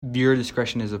Viewer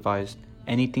discretion is advised.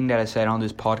 Anything that I said on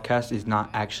this podcast is not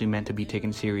actually meant to be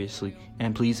taken seriously.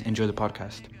 And please enjoy the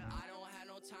podcast.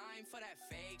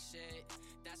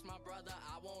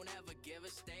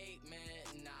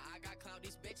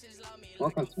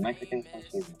 Welcome to Mexican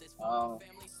Confusion.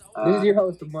 This is your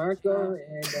host Marco,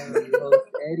 and your host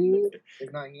Eddie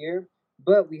is not here,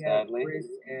 but we have Sadly. Chris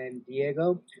and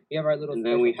Diego. We have our little. And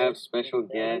then we have special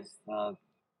guest.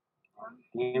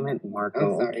 Damn it,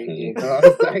 Marco. I'm sorry, Okay. Diego.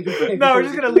 I'm sorry. No, we're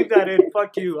just gonna leave that in.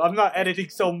 Fuck you. I'm not editing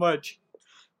so much.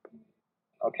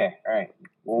 Okay, all right.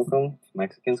 Welcome to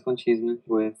Mexicans con Chisme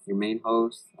with your main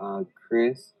host,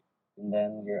 Chris, and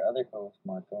then your other host,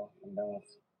 Marco, and then with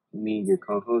me, your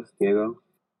co-host, Diego,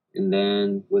 and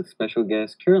then with special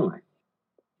guest, Caroline.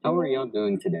 How are y'all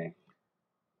doing today?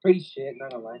 Pretty shit,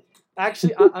 not gonna lie.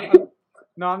 Actually,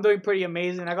 I'm doing pretty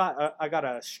amazing. I got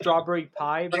a strawberry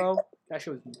pie, bro. That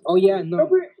shit was. Oh yeah, no.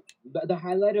 The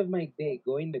highlight of my day,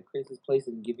 going to Chris's place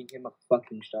and giving him a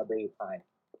fucking strawberry pie.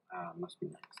 Must be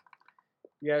nice.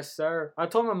 Yes, sir. I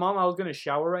told my mom I was gonna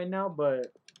shower right now, but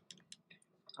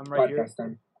I'm right here. Podcast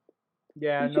time.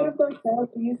 Yeah, You should no. have gone shower.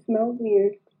 You smell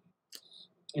weird.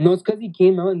 No, it's because he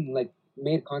came out and like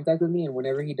made contact with me, and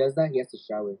whenever he does that, he has to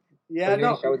shower. Yeah, So he no.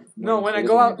 already showered this No, morning, when so I he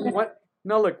go doesn't out, have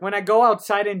to- look, when I go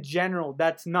outside in general,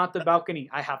 that's not the balcony.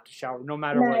 I have to shower no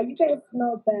matter Nah, what. you guys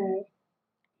smell bad.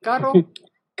 Caro,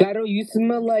 Caro, you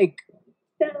smell like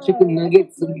Shut up. chicken I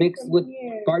nuggets can smell you mixed from with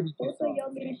here. barbecue Both sauce. of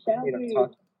y'all need a You shower. know,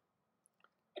 talk.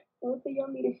 Both of y'all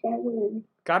need a shower.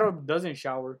 Caro doesn't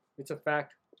shower. It's a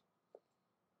fact.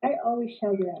 I always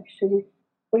shower, actually.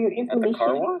 For your At the information.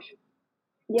 car wash?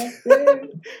 Yes, sir.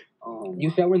 You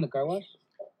shower in the car wash?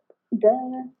 Duh.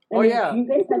 Oh, yeah. You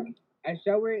guys have... I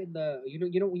shower in the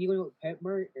you know when you go to Pet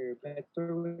Mart or Pet Store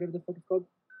or whatever the fuck it's called.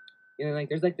 You know, like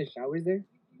there's like the showers there.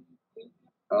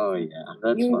 Oh, yeah.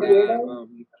 That's You fine. weirdo.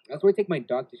 That's where I take my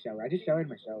dog to shower. I just shower in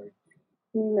my shower.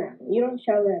 Nah, you don't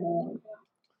shower at all.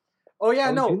 Oh yeah, How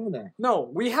would no, you know that?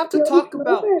 no. We have to You talk smell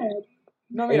about. bad.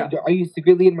 No, Are mira. you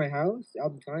secretly in my house all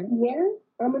the time? Yeah,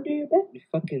 I'm gonna do your best. You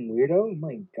fucking weirdo! Oh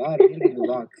my god, I'm in the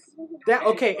locks. That,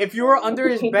 okay, if you were under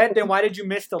his bed, then why did you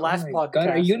miss the last Oh my podcast? god,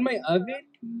 are you in my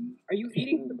oven? Are you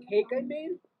eating the cake I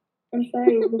made? I'm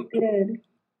sorry, it was good.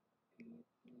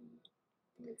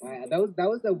 That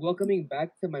was a welcoming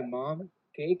back to my mom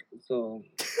cake. So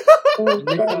Oh, next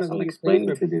time I God. go Some to explaining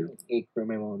place to for do. cake for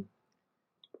my mom.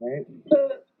 Right?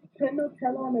 Put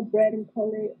Nutella on the bread and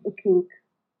call it a cake.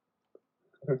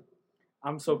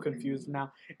 I'm so confused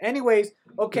now. Anyways,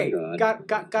 okay, Oh, God.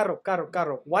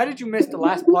 Caro. Why did you miss the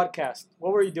last podcast?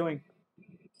 What were you doing?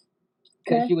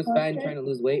 Because she was Last fat and podcast? trying to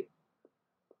lose weight.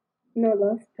 No,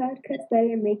 last podcast I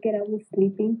didn't make it. I was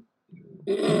sleeping.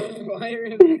 Why are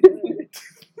you?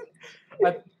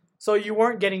 So you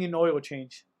weren't getting an oil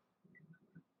change.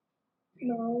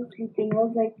 No, I was sleeping.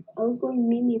 I was going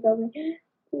minis. I was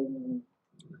like,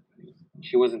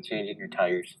 She wasn't changing her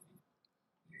tires.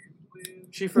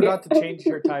 She forgot to change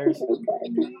her tires.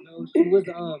 No,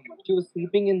 she was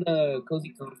sleeping in the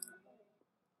cozy cone.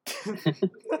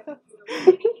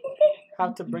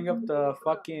 Have to bring up the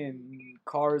fucking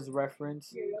Cars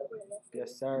reference.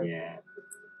 Yes, sir. Yeah.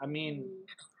 I mean,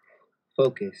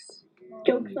 Focus.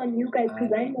 Joke's on you guys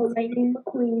because I know Lightning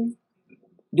McQueen.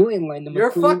 You ain't lying to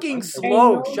You're McQueen. fucking I'm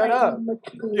slow. I know Shut up. Lightning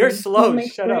McQueen. You're slow, He's my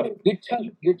shut up. friend.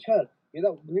 You're Chuck. You're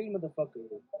that green motherfucker.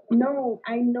 No,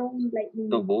 I know Lightning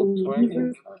The McQueen.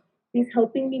 Volkswagen? He's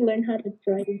helping me learn how to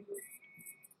drive.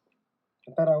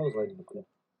 I thought I was Lightning McQueen.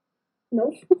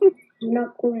 Nope. I'm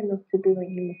not cool enough to be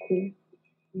Lightning McQueen.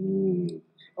 Even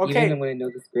Okay, when I know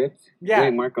the script. yeah.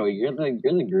 Wait, Marco, you're the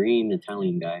green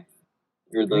Italian guy.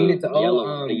 You're the Green, it's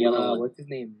yellow, the yellow one. what's his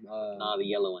name? Nah, the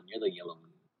yellow one. You're the yellow one.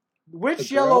 Which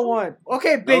The yellow girl? one?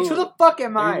 Okay, bitch, who No, the fuck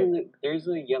am I? There's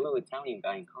a yellow Italian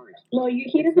guy in Cars. No, he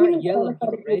It's doesn't not even yellow. qualify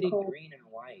to It's be red and called. green and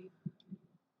white.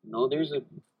 No, there's not.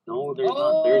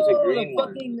 There's a green the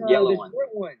one. fucking, Yellow the one. short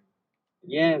one.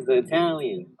 Yes, the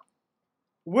Italian.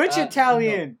 Which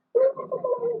Italian?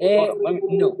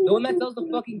 No, the one that sells the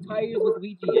fucking tires with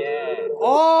Ouija. Yeah.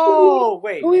 Oh,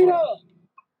 wait. Guido!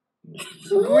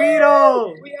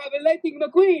 Guido! We have a Lightning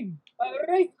McQueen!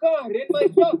 A race car in my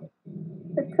shop!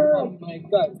 What's Oh up? my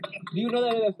god. Do you know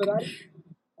that it's a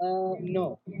Ferrari?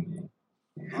 No.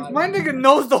 My nigga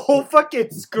knows the whole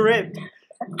fucking script.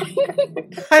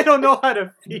 I don't know how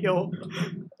to feel.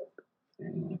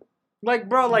 Like,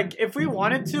 bro, like, if we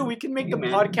wanted to, we can make the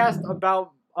Man. podcast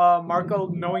about Marco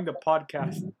knowing the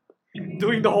podcast.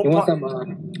 Doing the whole You want podcast.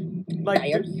 some Like,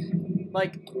 tires?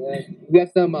 like, Yeah. We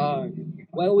got some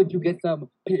why would you get some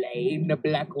plain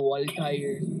black wall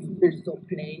tires? They're so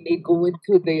plain. They go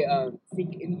into the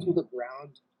sink into the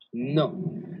ground.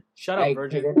 No. Shut up, I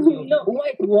virgin. present you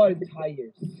white water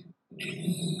tires.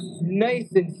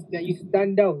 Nice and you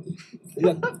stand out.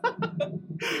 Look.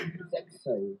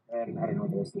 Sorry. I don't know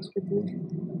what the rest of the script is.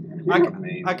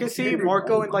 I can see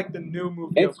Marco in like the new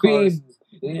movie It of Cars. screams,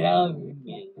 love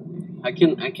me. I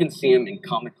can see him in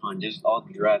Comic-Con just all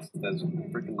dressed as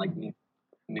freaking like me.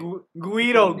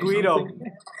 Guido.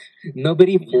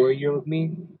 Nobody 4-year-old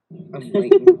me. I'm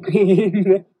like,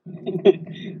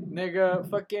 Nigga,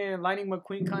 fucking Lightning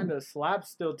McQueen kind of slaps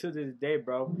still to this day,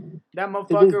 bro. That to this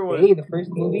motherfucker was day, the first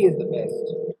movie is the best.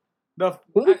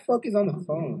 Who the fuck is on the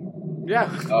phone? Yeah.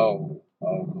 Oh,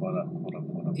 hold up.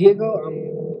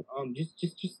 Diego,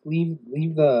 just leave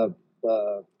the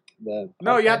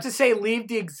No, you have to say leave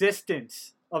the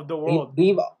existence of the world.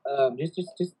 leave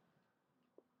just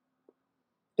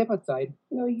step outside.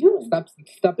 No, you.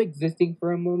 Stop existing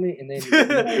for a moment and then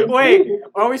Wait,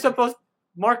 are we supposed?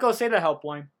 Marco, say the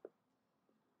helpline.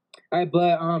 Alright,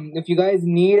 but if you guys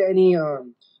need any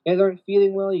you guys aren't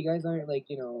feeling well, you guys aren't like,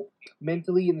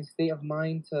 mentally in the state of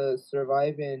mind to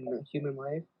survive in human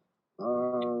life,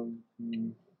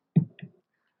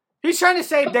 He's trying to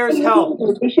say there's help.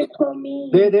 They should call me.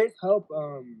 there's help.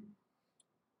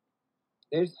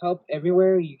 There's help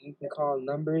everywhere. You can call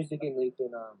numbers. You can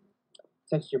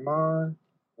text your mom,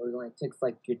 or like text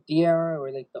like your tia, or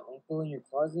like the uncle in your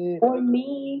closet. Or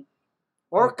me.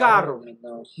 Or Caro.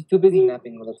 No, she's too busy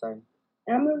napping all the time.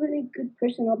 I'm a really good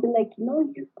person. I'll be like, no,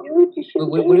 you should.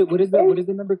 What is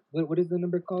the number? What is the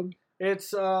number called? It's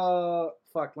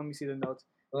fuck. Let me see the notes.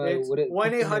 It's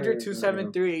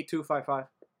 1-800-273-8255.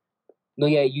 No,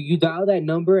 yeah, you dial that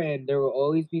number and there will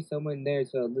always be someone there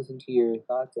to listen to your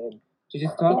thoughts and to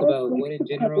just talk about what in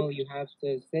general you have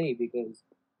to say, because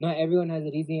not everyone has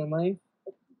it easy in life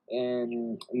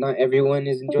and not everyone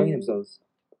is enjoying themselves.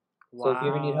 Wow. So if you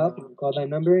ever need help, you can call that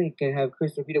number. You can have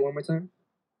Chris repeat it one more time.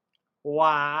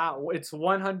 Wow. It's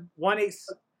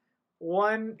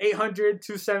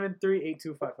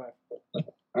 1-800-273-8255.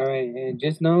 All right, and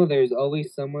just know there's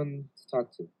always someone to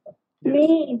talk to.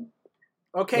 Me.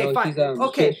 Okay, No, fine. she's,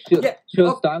 Okay.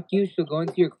 She'll stalk you. She'll go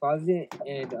into your closet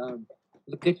and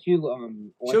look at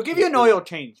you. She'll give you an oil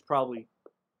change, probably.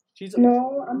 She's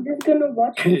No, I'm just gonna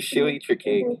watch. She'll eat your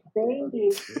cake.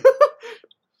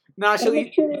 Nah, she'll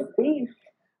eat. Beef.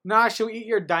 Nah, she'll eat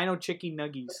your Dino Chicky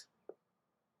Nuggies.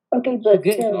 Okay, but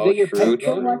Get your true, pet true.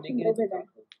 going and make it over that.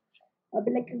 I'll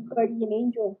be like a guardian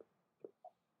angel.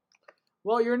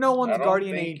 Well, you're no one's I don't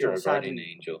guardian think angel, you're a guardian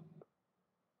sadly. angel.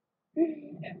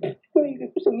 What are you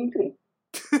gonna do me?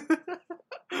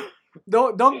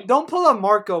 Don't pull a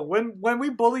Marco. When we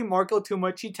bully Marco too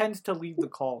much, he tends to leave the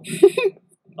call.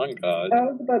 On God. I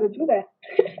was about to do that.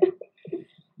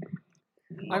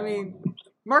 I mean,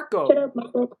 Marco. Shut up,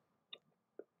 Michael.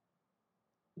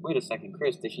 Wait a second,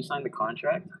 Chris. Did she sign the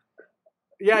contract?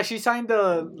 Yeah, she signed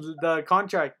the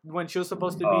contract when she was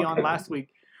supposed to be on Okay. last week.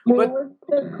 What But- was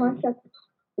the contract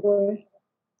for?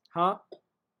 Huh?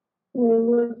 What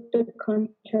was the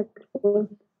contract for?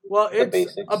 Well, The it's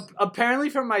basics. apparently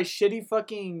from my shitty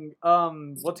fucking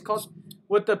what's it called?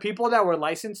 With the people that we're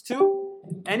licensed to,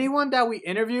 anyone that we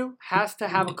interview has to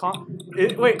have a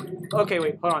wait, hold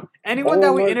on. Anyone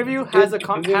that we interview has to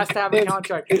have a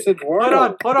contract. It's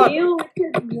Eduardo. Hold on. Ew,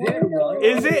 it's Eduardo.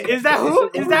 Is that who?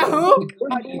 Is that who?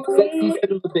 Sexy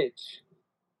son of a bitch.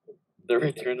 The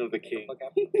Return of the King.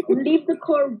 Leave the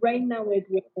car right now,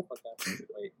 Edward. All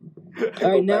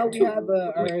right, now we have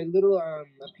our little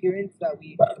appearance that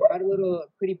we had a little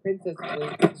pretty princess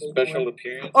Special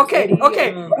appearance. Okay, Eddie,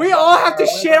 we all have to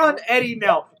shit on Eddie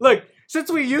now. Look,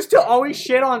 since we used to always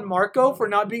shit on Marco for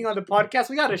not being on the podcast,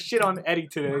 we gotta shit on Eddie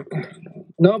today.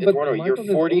 No, but Eduardo, you're Marcos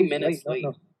is 40 always minutes late.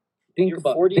 No. Think You're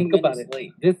about 40 think about minutes it.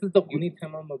 late. This is the only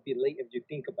time I'm gonna be late if you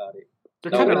think about it.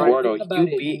 They're No, kinda right. Eduardo, Think about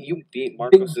it. you beat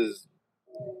Marcos's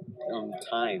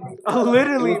time.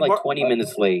 Literally, He was like 20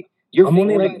 minutes late. You're I'm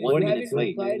only 41 like 40 minutes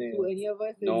late. replied to any of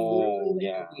us. No, literally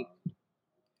yeah.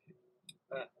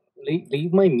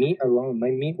 Leave my meat alone.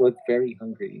 My meat was very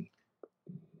hungry.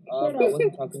 I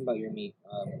wasn't talking about your meat.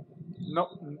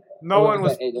 no one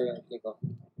was. I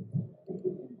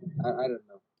don't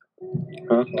know.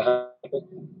 Huh?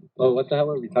 Well, what the hell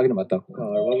were we talking about though?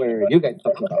 Or what were you guys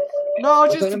talking about? No, I was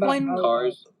We're just talking about explaining.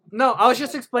 Cars. No, I was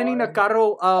just explaining to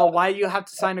Caro why you have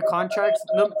to sign a contract.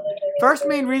 The first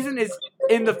main reason is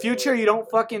in the future you don't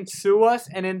fucking sue us,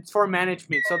 and then it's for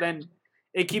management. So then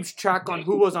it keeps track on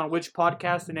who was on which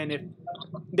podcast, and then if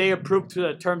they approve to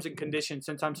the terms and conditions,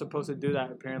 since I'm supposed to do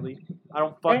that apparently, I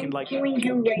don't fucking I'm like it. suing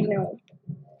you right now.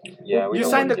 Yeah, we You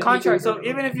don't signed the want to- contract, so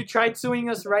even if you tried suing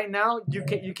us right now, you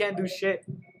can't do shit.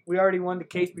 We already won the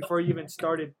case before you even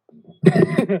started.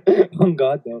 Oh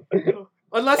God, though.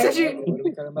 Unless if What are she,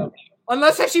 we talking about?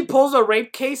 unless if she pulls a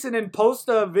rape case and then posts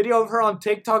a video of her on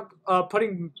TikTok,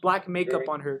 putting black makeup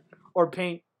on her or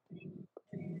paint.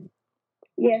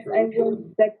 Yes, I will.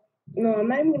 No, I'm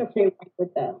not even gonna play around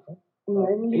with that. I'm not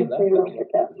even gonna play around with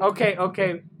that. Okay.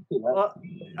 Well,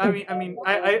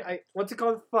 I what's it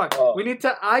called? Fuck. I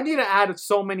need to add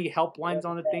so many helplines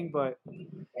on the thing, but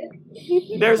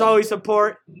there's always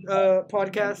support.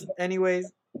 Podcast. Anyways,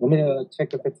 Let me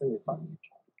check if it's in your phone.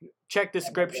 check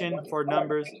description for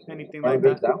numbers, anything like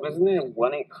that. Wasn't it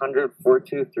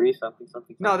 1-800-423 something?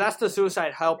 No, that's the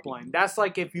suicide helpline. That's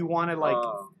like if you want to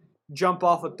jump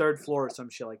off a third floor or some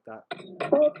shit like that.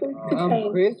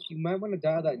 Chris, you might want to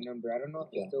dial that number. I don't know if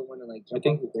you still want to jump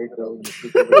off the third building. And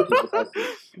sneak over to people's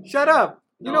houses. Shut up.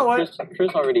 You know what?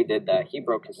 Chris already did that. He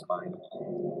broke his spine.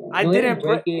 I No, didn't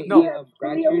break break. it. No, He,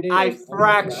 fractured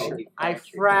it. I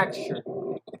fractured.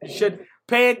 Should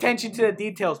pay attention to the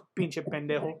details, pinche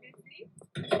pendejo.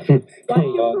 Watch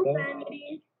your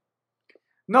profanity.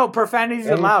 No, profanity is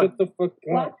allowed. Shut the fuck up.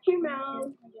 Watch your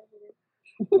mouth.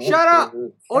 Shut up.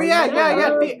 Oh yeah.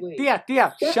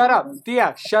 Tia, shut up.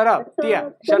 Tia, shut up.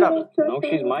 Tia, shut up. No,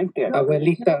 she's my dad.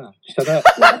 Abuelita, shut up.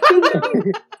 Watch your mouth.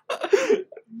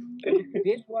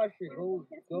 Dishwasher,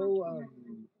 go,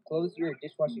 close your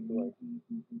dishwasher door.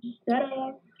 Shut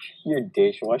up. Your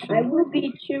dishwasher. I will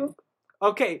beat you.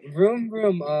 Okay. Room,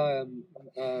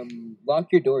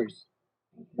 lock your doors.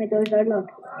 My doors are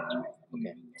locked.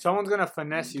 Okay. Someone's gonna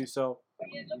finesse you, so.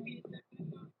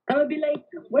 I would be like,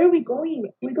 where are we going?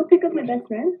 We go pick up my best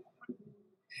friend?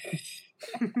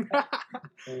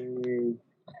 No,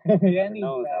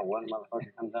 that one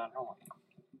motherfucker comes down. Oh,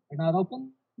 You're not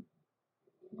open?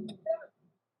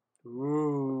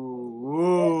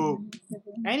 Ooh.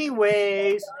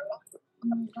 Anyways,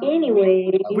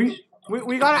 Anyway. we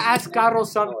gotta ask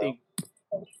Carlos something.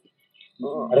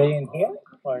 Are they in here?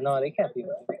 Or no, they can't be.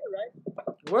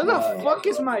 Where the fuck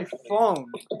is my phone?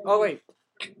 Oh wait.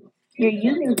 You're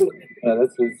using it. Yeah,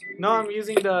 this is. No, I'm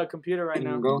using the computer right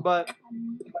now. Go. But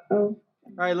Oh.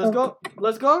 alright, let's go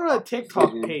to a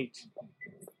TikTok page.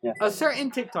 Yeah. A certain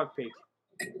TikTok page.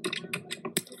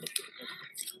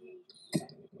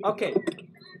 Okay.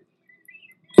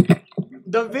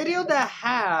 The video that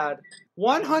had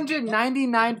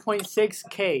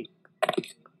 199.6K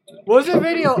was a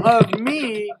video of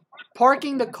me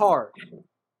parking the car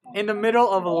in the middle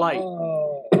of a light.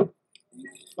 Oh.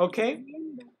 Okay?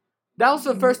 That was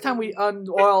the first time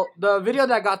the video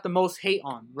that got the most hate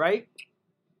on, right?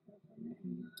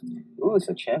 ooh, it's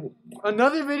a Chevy.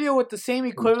 Another video with the same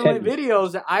equivalent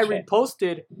videos that I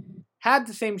reposted had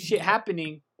the same shit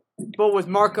happening, but with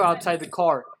Marco outside the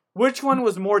car. Which one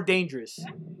was more dangerous?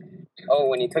 Oh,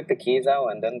 when you took the keys out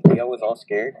and then Theo was all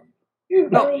scared.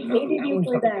 No. I hated you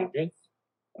for that.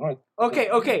 Okay.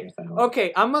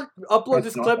 I'm gonna upload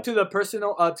this clip to the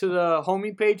personal, to the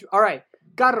homie page. All right,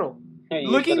 Carlo. Hey, you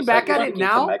Looking should've back said at you it keep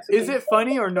now, the Mexican. is it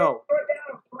funny or no?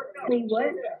 Wait,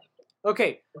 what?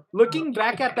 Okay, looking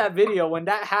back at that video when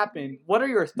that happened, what are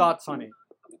your thoughts on it?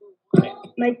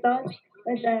 My thoughts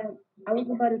are that I was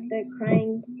about to start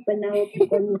crying, but now it's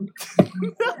funny.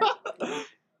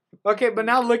 Okay, but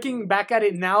now looking back at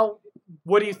it now,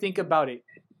 what do you think about it?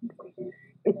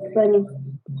 It's funny.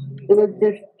 It was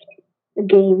just a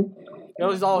game. It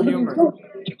was all humor.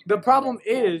 The problem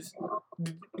is,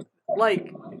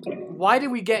 like, why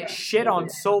did we get shit on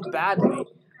so badly?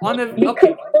 On the Because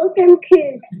okay, fuck them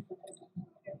kids.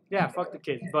 yeah, fuck the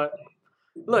kids. But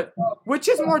look, which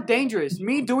is more dangerous,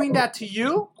 me doing that to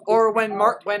you, or when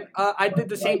I did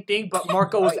the same thing, but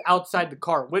Marco was outside the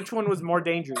car? Which one was more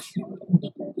dangerous?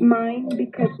 Mine,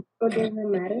 because it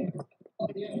doesn't matter.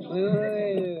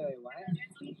 Wait, what?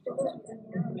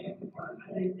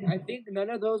 I think none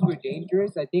of those were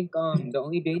dangerous. I think the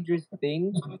only dangerous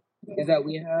thing is that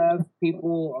we have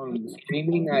people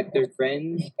screaming at their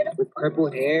friends with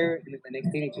purple hair, and then the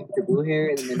next day they change to blue hair,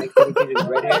 and then the next day they change to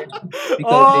red hair because they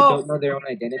don't know their own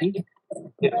identity.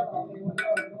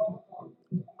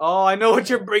 Oh, I know what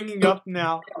you're bringing up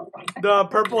now. The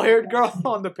purple-haired girl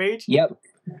on the page. Yep.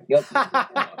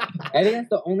 I think that's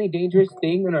the only dangerous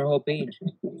thing on our whole page,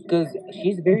 because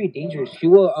she's very dangerous. She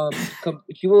will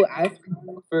she will ask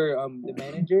for the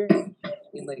manager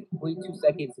in like 0.2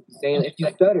 seconds to say if you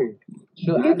stutter.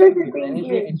 She'll ask for the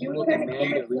manager and she will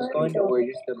demand a refund or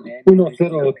just demand.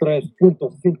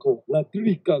 103.5, la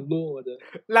tricolor.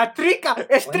 La trica,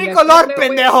 es tricolor,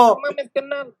 pendejo.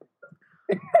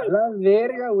 La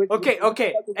verga, güey. Okay,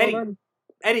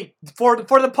 Eddie, for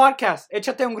the podcast,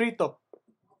 échate un grito.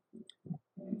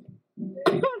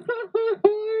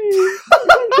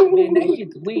 Man, that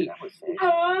shit's weak.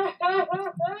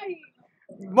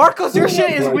 Marcos, your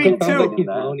shit is weak Sounds like too. he's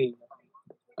moaning.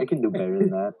 I can do better than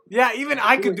that. Yeah, even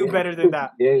I could do better than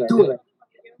that. Yeah, Do it.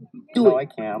 Do No, it. I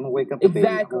can't. I'm gonna wake up the baby.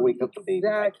 I'm Exactly. gonna wake up the baby.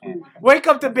 I can't. Wake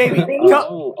up the baby. Baby.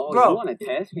 Go- Bro. You wanna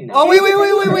test me now? Oh, wait.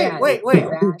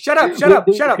 Shut up.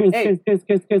 Chris, Hey, Chris.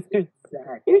 There's a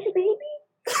baby.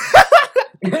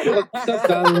 What's up,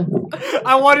 darling?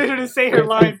 I wanted her to say her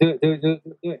line. Do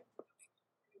it.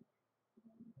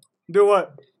 Do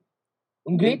what?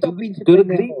 Un grito, pinche Do the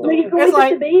pendejo. grito. Wait, who It's is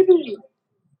like- the baby?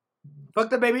 Fuck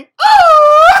the baby.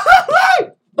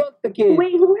 Fuck the kid.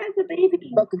 Wait, who has the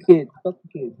baby? Fuck the kid. Fuck the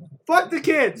kid. Fuck the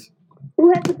kids.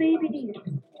 Who has the baby?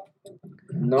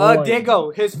 No one.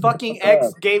 Diego, his fucking What's ex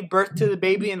up? gave birth to the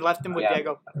baby and left him with Yeah.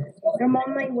 Diego. I'm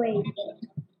on my way.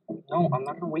 No, I'm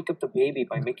not gonna wake up the baby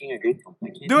by making a grito. I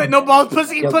can't Do it, no balls,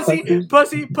 pussy. Yo,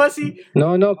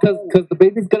 No, cause the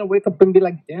baby's gonna wake up and be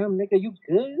like, damn, nigga, you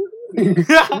good?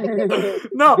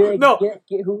 No, Who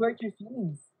hurt your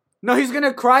feelings? no, he's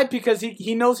gonna cry because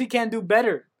he knows he can't do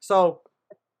better. So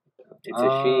It's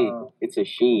a she. It's a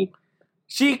she.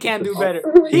 she can do better.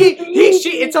 Who has He, the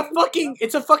she. It's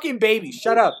a fucking baby.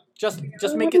 Shut up. Just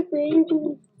Who make has it. the baby?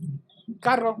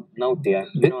 Carro. No, tia.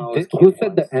 You know I was Who kidding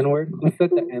said the once. N-word? Who said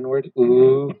the N-word?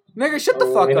 Ooh. Nigga, shut the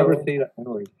Oh, fuck I up. never say the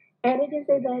N-word. I didn't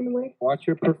say the N-word. Watch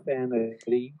your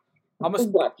profanity. I'm a.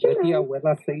 Watch Let the your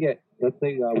abuela say it. Let the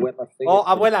abuela say Oh, it.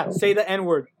 abuela, say the N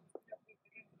word.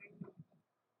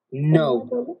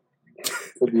 No.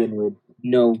 Say the N-word.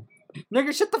 No.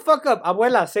 Nigga, shut the fuck up.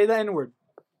 Abuela, say the N word.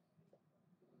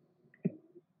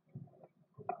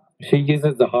 She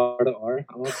uses the hard R.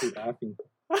 I'm actually laughing.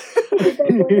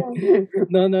 mouth.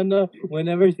 No.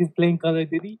 Whenever she's playing Call of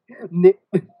Duty,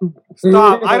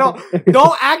 Stop.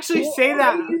 Don't actually Who say are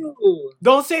that. you?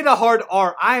 Don't say the hard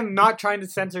R. I am not trying to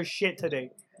censor shit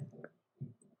today.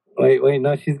 Wait.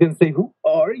 No, she's gonna say, "Who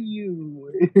are you?"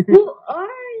 Who are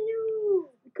you?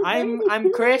 Because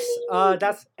I'm Chris.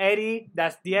 That's Eddie.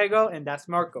 That's Diego, and that's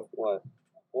Marco. What?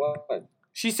 What?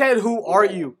 She said, "Who are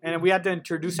you?" And we had to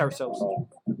introduce ourselves. Oh.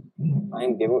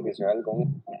 I'm Diego Israel Gomez.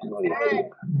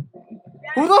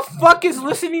 Who the fuck is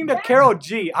listening to Carol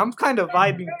G? I'm kind of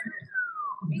vibing.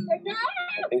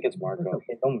 I think it's Marco.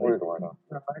 Or Eduardo.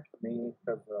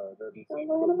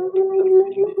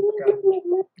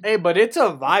 Hey, but it's a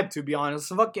vibe to be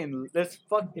honest. It's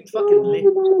fucking lit.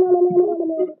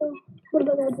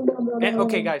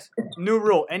 Okay, guys. New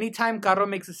rule. Anytime Carro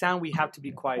makes a sound, we have to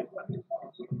be quiet.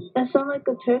 That sounds like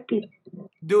a turkey.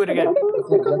 Do it again.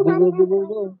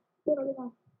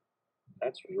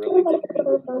 That's really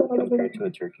different compared to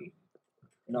a turkey.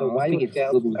 No, I think it's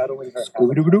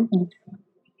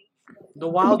The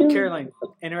wild Caroline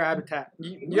in her habitat.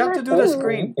 You have to do the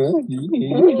scream. Wait,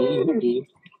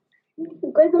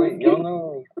 y'all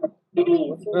know?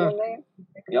 What's his name?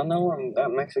 Y'all know that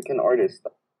Mexican artist?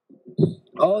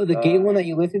 Oh, the gay one that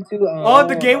you listen to? Oh,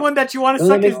 the gay one that you want to The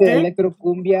one suck that his makes the dick? electro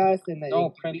cumbias and that No,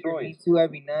 they Prince beat your Royce. beat to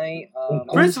every night.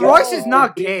 Prince Royce is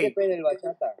not gay.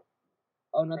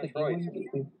 Oh, not the Prince gay Royce.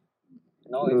 one?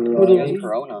 No, he has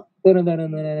Corona.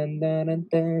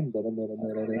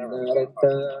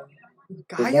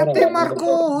 Cállate,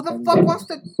 Marco. Who the fuck wants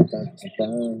to?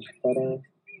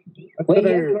 Wait,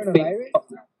 he has coronavirus?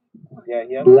 Yeah,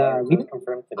 he has La it vida. was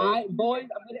confirmed today. Alright, boys,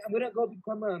 I'm gonna go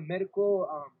become a medical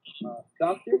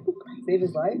doctor, save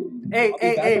his life. Hey, I'll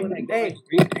be back when I get my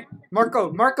degree.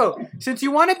 Marco. Since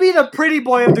you want to be the pretty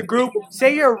boy of the group,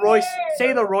 say your Royce.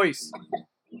 Say the Royce.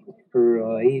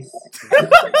 Royce.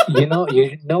 you know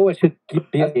what should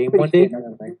be a game one day?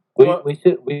 What? We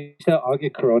should all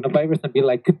get coronavirus and be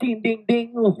like, ding ding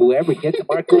ding, whoever gets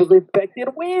Marco's infected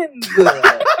wins.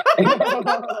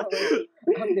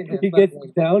 He gets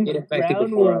down Get infected round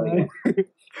before I one.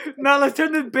 Nah, let's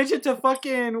turn this bitch into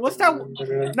fucking. What's that?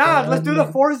 Nah, let's do the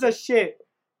Forza shit.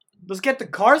 Let's get the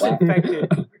cars infected.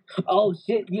 Oh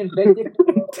shit, you infected?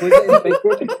 Was it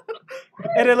infected?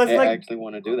 And then let's I like. actually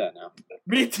want to do that now.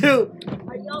 Me too.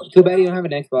 Too bad you don't have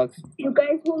an Xbox. You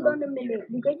guys hold on a minute.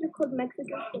 You guys are called Mexicans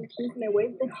and cheese me.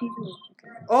 Where's the cheese me?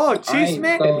 Oh,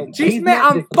 Chisme. so Chisme, Chisme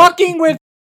I'm is- fucking with.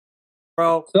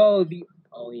 Bro. So the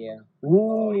yeah.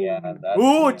 Oh, yeah. That's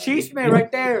Ooh, Chisme right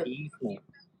there.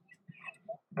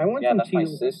 I want Yeah, some that's my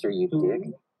cheese. sister, you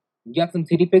dick. You got some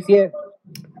titty pics yet?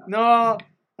 No,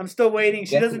 I'm still waiting.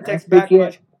 She Yes, doesn't text that's back good,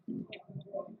 much.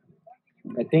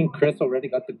 I think Chris already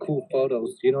got the cool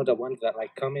photos. You know, the ones that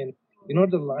like come in. You know,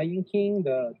 the Lion King,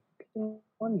 the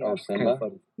one. Yeah, Oh, it's kind Simba? of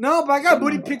funny. No, but I got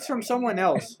booty pics from someone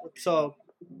else. So.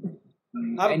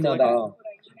 I know like- that.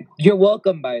 You're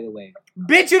welcome, by the way.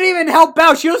 Bitch, you didn't even help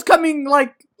out. She was coming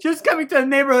to the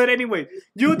neighborhood anyway.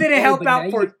 You didn't Oh, help but out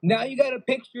now for. now you got a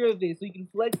picture of this so you can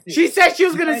flex it. She said she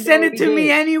was gonna I send know it we to me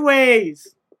did.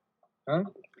 anyways. Huh?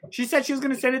 She said she was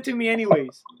gonna send it to me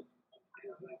anyways.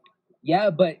 Yeah,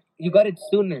 but you got it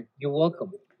sooner. You're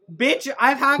welcome. Bitch,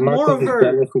 I've had more Marcos of is her.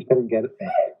 jealous he couldn't get it.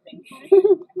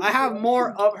 I have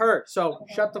more of her. So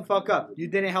shut the fuck up. You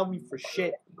didn't help me for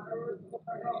shit.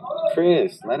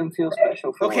 Chris, let him feel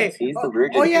special for Okay. once. He's the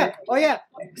virgin. Oh yeah. here. Oh yeah.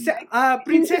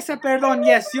 Princesa, perdón.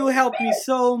 Yes, you helped me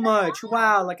so much.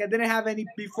 Wow. Like I didn't have any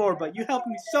before, but you helped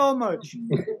me so much.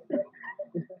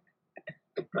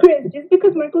 Chris, just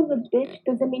because Marco's a bitch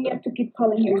doesn't mean you have to keep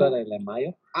calling him. Chico de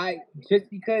Mayo. I just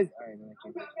because. Alright, no,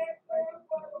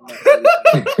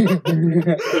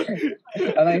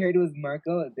 all I heard was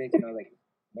Marco, a bitch, and I was like,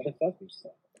 motherfuckers.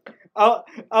 I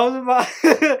was about.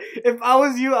 If I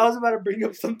was you, I was about to bring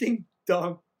up something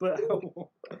dumb, but I won't.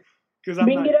 Because I'm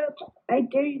Bring not. it up. I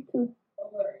dare you to.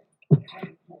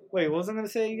 Wait, what was I gonna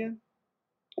say again?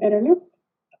 I don't know.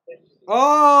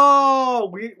 Oh,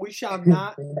 we shall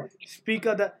not speak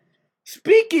of that.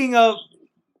 Speaking of,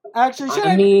 actually, should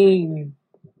I mean,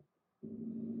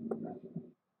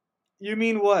 you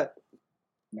mean what?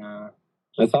 nah.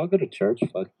 Let's all go to church.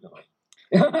 Fuck no.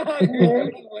 He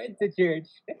went to church.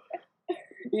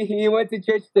 He went to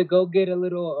church to go get a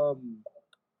little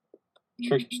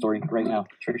Church story right now.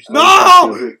 Church story.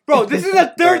 No, bro, this is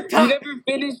the third You time. never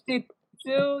finished it,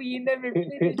 too. You never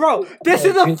finished. Bro, this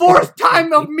is the fourth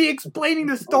time of me explaining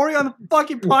the story on the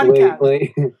fucking podcast.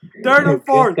 Wait. Third or Chris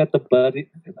fourth. got the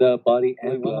body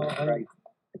and Wait, blood what? of Christ.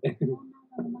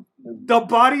 The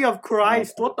body of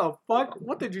Christ. What the fuck?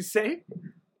 What did you say?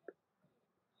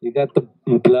 You got the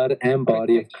blood and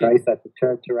body of Christ at the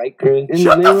church, right, Chris? In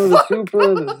Shut the the name of the fuck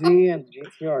Supra, the Z, and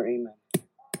the GTR, amen.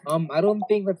 I don't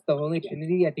think that's the Holy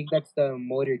Trinity. I think that's the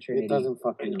Motor Trinity. It doesn't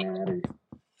fucking matter.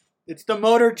 It's the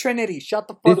Motor Trinity. Shut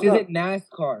the This fuck up. isn't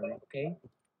NASCAR, okay?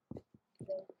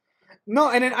 No,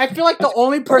 and then I feel like the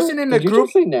only person in the Did you group.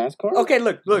 just say NASCAR? Okay,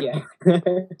 look. Yeah.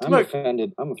 I'm Look.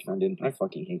 offended. I'm offended. I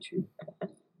fucking hate you.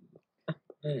 I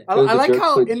It was a like jerk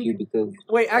how towards in- you because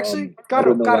Wait, actually, I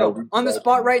don't know Caro, why we on the like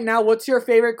spot him. right now, what's your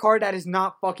favorite car that is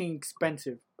not fucking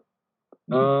expensive?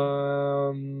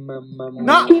 No.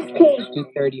 No.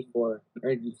 234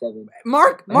 or 7.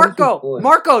 Marco,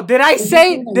 Marco, did I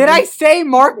say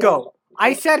Marco?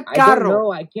 I said I don't Caro.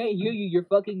 know. I can't hear you. You're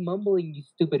fucking mumbling, you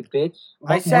stupid bitch.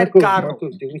 I said Marcos, Caro.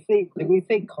 Marcos, did we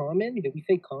say common? Did we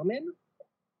say common?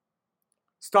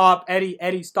 Stop,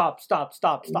 Eddie, stop.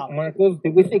 Marcos,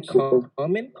 did we say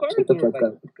common cars Shut the or fuck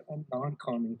like up.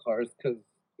 non-common cars? Because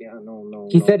no.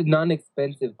 He said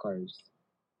non-expensive cars.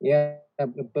 Yeah,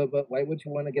 but why would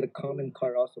you want to get a common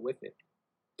car also with it?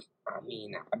 I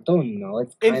mean, I don't know.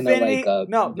 It's kind of Infinity- like a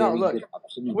no, very look. good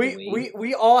option in a way.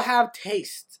 We all have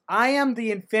tastes. I am the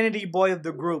Infinity boy of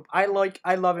the group. I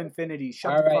love Infinity.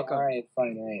 Shut the fuck up. Alright,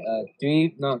 fine,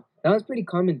 alright. That was pretty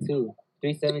common too.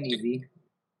 370Z.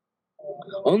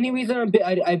 Only reason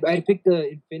I picked the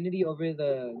Infinity over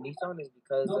the Nissan is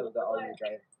because of the all-wheel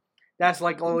drive. That's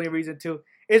like the only reason too.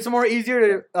 It's more easier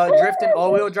to drift an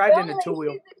all-wheel drive than a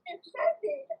two-wheel.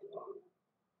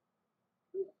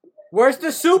 Where's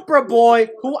the Supra boy?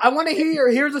 Who I want to hear?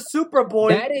 Here's a Supra boy.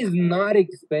 That is not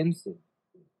expensive.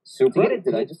 Supra? To get a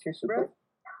Did I good just hear Supra?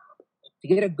 To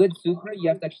get a good Supra, you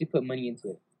have to actually put money into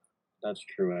it. That's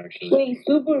true, actually. Wait,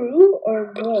 Subaru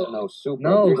or what? No, Supra.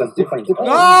 No. There's a difference. No,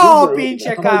 Subaru-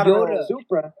 pinche Toyota. caro.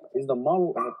 Supra is the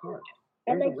model of a car.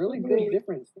 I There's a like really Subaru. good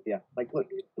difference. Yeah, like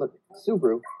look.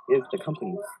 Subaru is the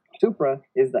company. Supra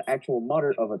is the actual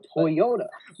model of a Toyota.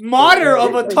 Modder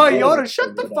of a It's Toyota. a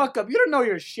Shut the fuck up. You don't know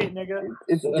your shit, nigga.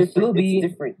 It's A different. Subi-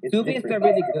 It's different. It's Subi is different. not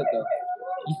really good though.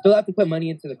 You still have to put money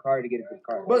into the car to get a good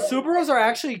car. But Subarus are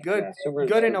actually good. Yeah,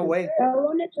 Subaru's Good in a good. way. I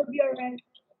wanted to be a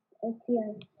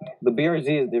STI. The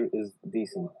BRZ is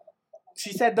decent.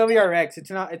 She said WRX.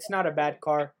 It's not a bad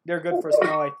car. They're good for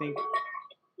snow, I think.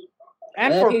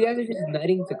 And for you guys are just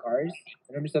nutting to cars.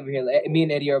 And I'm just over here, like, me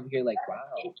and Eddie are over here like,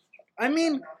 wow. I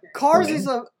mean, cars is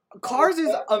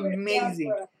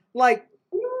amazing. Like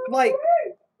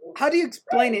how do you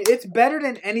explain it? It's better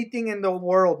than anything in the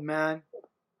world, man.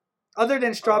 Other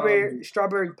than strawberry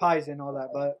pies and all that,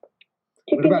 but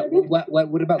What about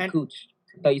what about And- Cooch?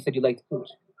 I thought you said you liked Cooch.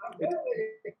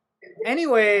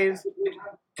 anyways,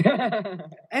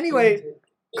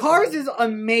 cars is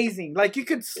amazing. Like you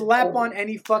could slap on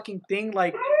any fucking thing.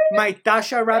 Like my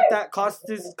Dasha wrap that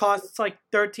costs like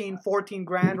 13, 14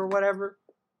 grand or whatever.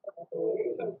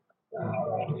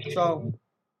 So,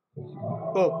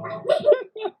 oh.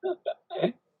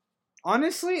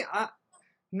 Honestly,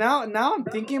 now I'm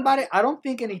thinking about it. I don't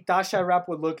think any Dasha wrap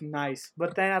would look nice,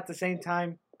 but then at the same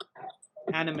time,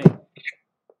 anime.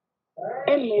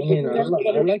 I mean, I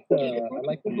like the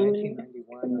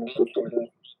 1991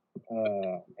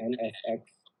 NSX.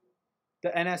 The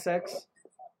NSX.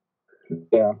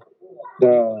 Yeah,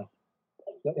 the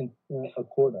A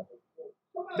quarter.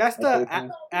 That's That's the what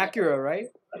it Acura, right?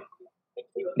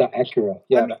 The Acura.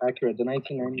 Yeah, I mean- the Acura. The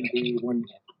 1991.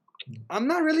 I'm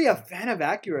not really a fan of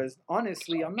Acuras.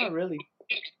 Honestly, I'm not really.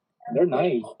 They're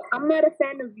nice. I'm not a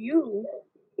fan of you.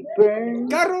 Burn.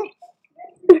 Carro.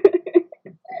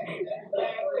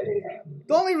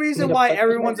 The only reason why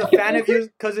everyone's a fan of you is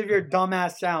because of your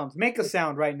dumbass sounds. Make a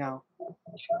sound right now.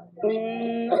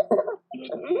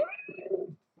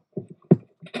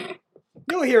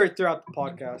 You'll hear it throughout the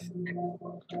podcast.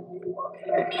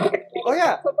 Oh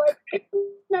yeah.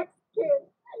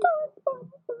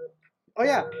 Oh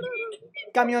yeah.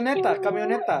 Camioneta,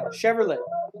 Chevrolet.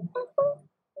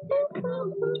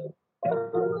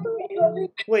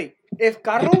 Wait, if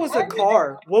carro was a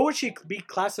car, what would she be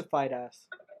classified as?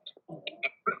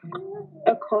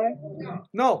 A car?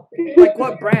 No, like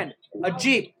what brand? A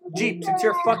Jeep. Jeep, since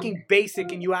you're fucking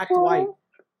basic and you act white.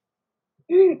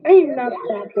 I'm not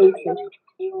that basic.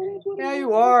 Yeah,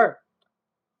 you are.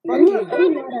 I'm Fucking. not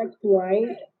that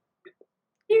white.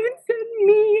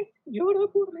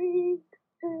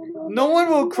 No one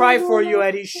will cry for you,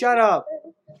 Eddie. Shut up.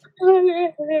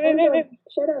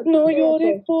 Shut up. No Okay.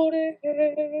 llores por él.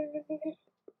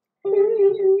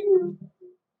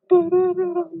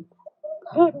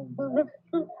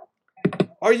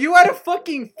 Are you at a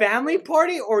fucking family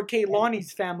party or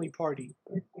Kaylani's family party?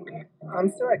 I'm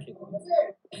still at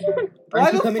Why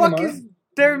Aren't you the coming fuck tomorrow? is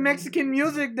there Mexican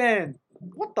music then?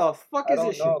 What the fuck I is don't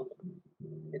this shit? know.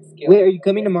 It's scary. Wait, are you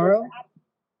coming tomorrow?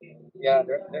 Yeah,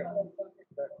 they're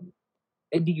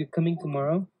Eddie, you're coming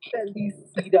tomorrow?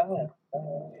 felicidad.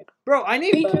 Bro, I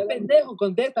need. Pinche pendejo,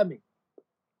 contéstame.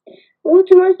 Oh,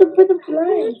 tomorrow's the 4th of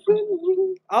July.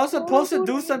 I was supposed to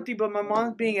do something, but my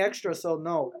mom's being extra, so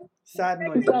no. Sad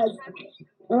noise. Guys,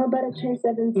 I'm about to turn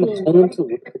 17. I went to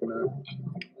work tomorrow.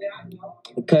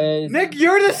 Because Nick,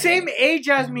 you're the same age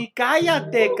as me.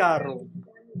 Cállate, carro.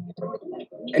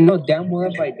 I know damn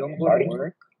well if I don't go to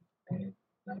work,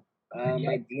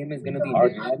 my DM is gonna be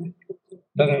mad.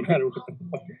 Doesn't matter what the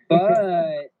fuck.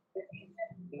 But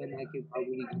then I could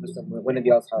probably go to one of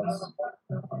y'all's house.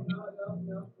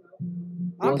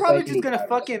 I'm Most probably likely just gonna ours.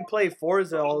 fucking play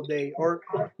Forza all day. Or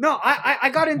no, I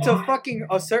got into fucking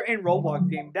a certain Roblox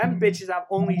game. Them bitches have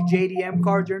only JDM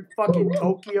cards. You're in fucking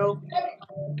Tokyo.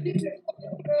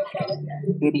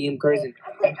 ADM cars and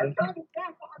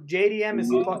JDM is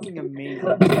fucking amazing.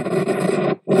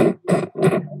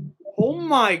 Oh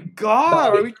my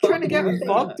god, are we trying to get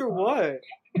fucked or what?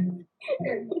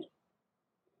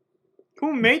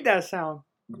 Who made that sound?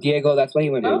 Diego, that's why he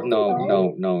went. No,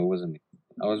 it wasn't me.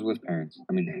 I was with parents.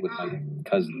 I mean, with my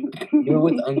cousin. You were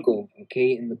with Uncle,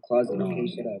 okay, in the closet. Okay,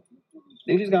 shut up.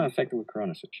 They just got infected with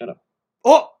corona, so shut up.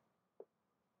 Oh!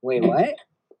 Wait, what?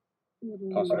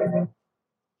 Possibly.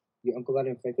 Your uncle got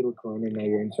infected with corona, and now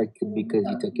you're infected because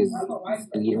you took his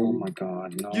seed. Oh my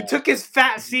god, no. You took his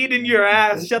fat seed in your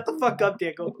ass. Shut the fuck up,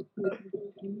 Diego.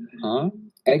 Huh?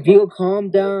 Hey, Diego, calm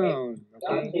down.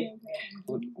 Okay.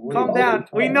 What Calm are down. you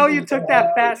We talking know about? you took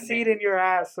that fat seed in your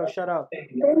ass, so shut up.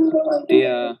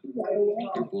 Yeah,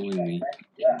 you're bullying me.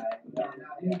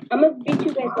 I'm gonna beat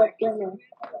you guys up right now.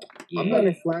 I'm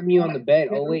gonna slam you on the bed.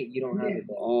 Oh wait, you don't have a bed.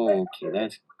 Oh, okay,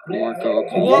 that's Marco.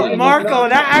 Okay. Well, Marco,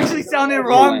 that actually sounded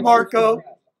wrong, Marco.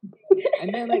 I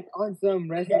meant like on some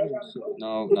wrestling shit.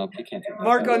 No, you can't take that.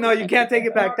 Marco, no, you can't take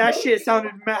it back. That shit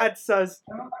sounded mad sus.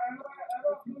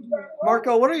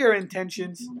 Marco, what are your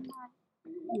intentions?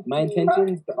 My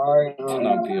intentions are Do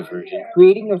not be a virgin.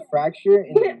 creating a fracture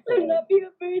in Do not be a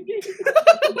virgin.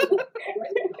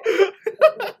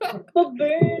 But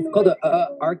burn. called a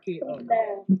RKO.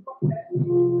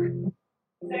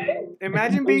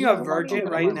 Imagine being a virgin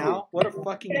right now. What a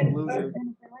fucking loser.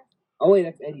 Oh wait,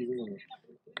 that's Eddie's, isn't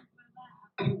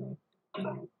it?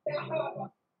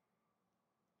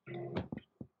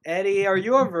 Eddie, are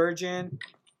you a virgin?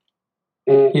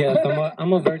 Yes,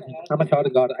 I'm a virgin. I'm a child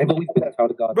of God. I've always been a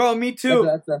child of God. Bro, me too.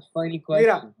 That's a funny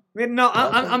question. No,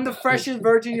 I'm the freshest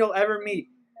virgin you'll ever meet.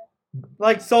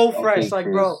 Like so fresh, Okay, like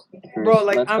Chris, bro, Chris,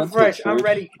 like let's I'm go to fresh, I'm church.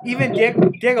 ready. Even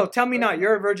Diego, tell me not,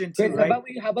 you're a virgin too, Chris, right?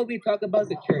 how about we talk about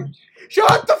the church?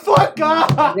 Shut the fuck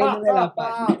La Reina de la up!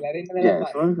 Paz. La Reina de la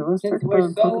Yes, Paz. let's Since talk we're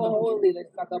about so holy,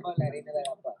 let's talk about La Reina de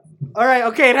la Paz. All right,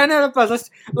 okay, Reina de la Paz. Let's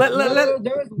let.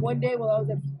 There was one day while I was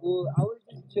at school, I was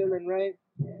just chilling, right?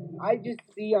 I just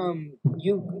see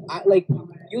you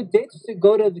ditched to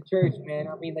go to the church, man.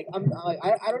 I mean, like I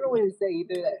don't know what to say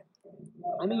either.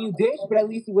 I mean, you ditched, but at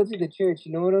least you went to the church.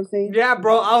 You know what I'm saying? Yeah,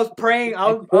 bro, I was praying.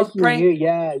 I was Freshman praying. year,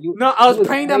 yeah. No, I was you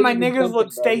praying that my praising niggas something, would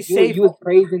bro. stay You- safe. You was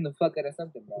praising the fuck out of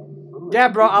something, bro. Yeah,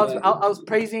 bro, I was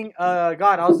praising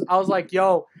God. I was like,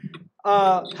 yo,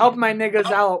 help my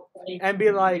niggas out and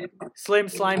be like Slim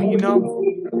Slimy, you know?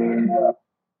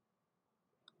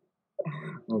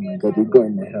 Oh my god, you're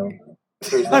going to hell.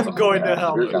 I'm going to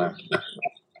hell. You're gonna-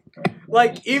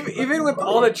 Like even with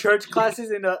all the church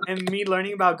classes and me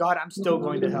learning about God, I'm still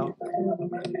going to hell.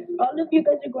 All of you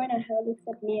guys are going to hell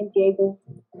except me and Diego.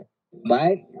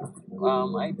 Why?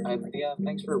 yeah,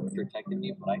 thanks for protecting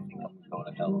me, but I think I'm going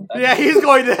to hell. Yeah, he's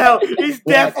going to hell. He's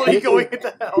Yeah, definitely Chris going is-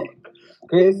 to hell.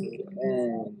 Chris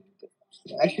and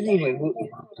actually, wait,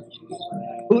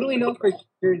 who do we know for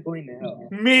sure is going to hell?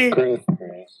 Me. Chris.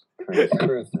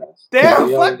 Chris. Damn,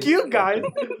 Yeah, fuck you guys.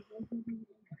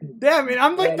 Damn, man,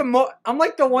 I'm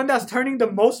like the one that's turning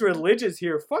the most religious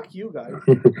here. Fuck you guys.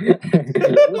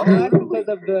 Oh, that's because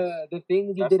of the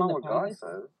things you That's did in not the what God past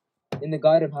says. in the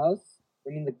God of House. I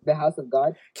mean, the House of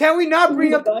God. Can we not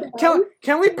bring up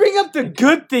can we bring up the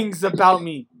good things about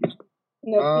me?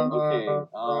 No, Okay,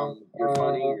 you're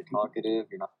funny, you're talkative,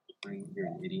 you're not boring, you're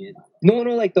an idiot. No,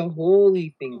 like the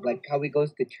holy things, like how he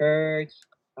goes to church,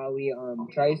 how he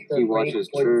tries to He pray watches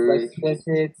for church.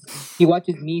 explicits. He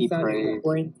watches me He in prays.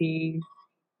 quarantine.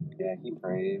 Yeah, he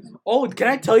prays. Oh, can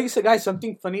I tell you guys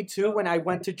something funny too? When I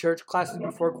went to church classes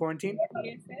before quarantine,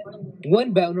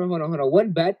 One bad, no, hold on. One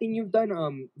bad thing you've done,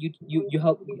 you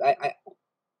helped. I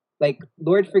like,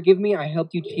 Lord forgive me. I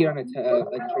helped you cheat on a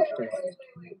church test.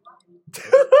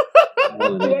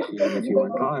 Well, then, if you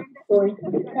weren't caught.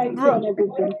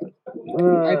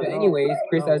 But anyways,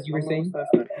 Chris, as you were saying,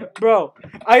 bro,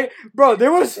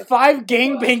 there was 5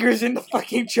 gangbangers in the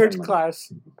fucking church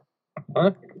class.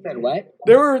 huh? You said what?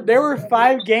 There were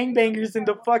 5 gangbangers in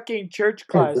the fucking church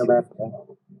class.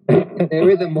 They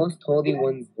were the most holy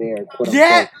ones there. Quote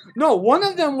Yeah, unquote. no, one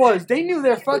of them was. They knew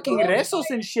their fucking rezos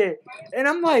and shit. And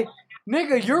I'm like,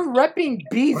 nigga, you're repping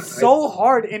beats so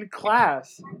hard in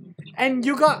class. And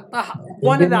you got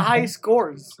one of the highest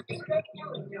scores.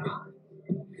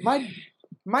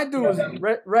 My dude was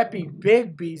repping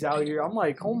big B's out here. I'm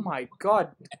like, oh my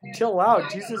god, chill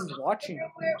out. Jesus is watching.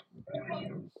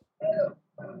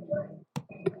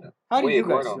 How do Wait, you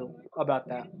guys Gordo. feel about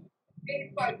that?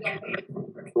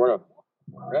 Gordo.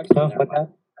 What's that?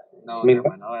 No, Me- never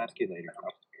mind. I'll ask you later.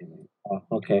 Oh,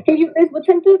 okay. Hey, you guys, what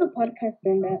time does the podcast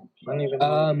end at? I don't even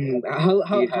know.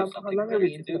 How You have long something are better we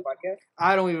to into do? the podcast?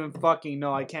 I don't even fucking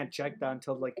know. I can't check that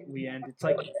until like we end. It's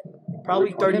like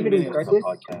probably We're 30 When did we minutes. start this?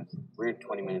 Podcast. We're at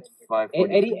 20 minutes. 5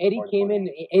 Eddie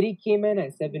came in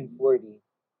at 7:40.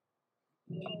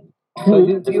 Oh,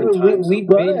 So different times. we've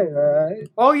been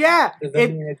Oh yeah, Does that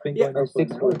it, mean it's been yeah, going or on for an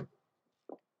 6:40. hour?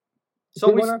 so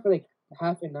We've we been on for like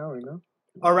half an hour, no?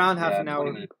 around half Yeah, an 20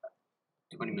 hour. minutes.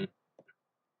 20 minutes.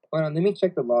 Hold on, let me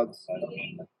check the logs.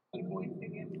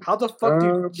 How the fuck do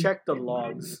you Um, check the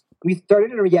logs? We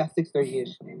started at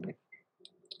 6:30ish.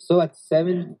 So at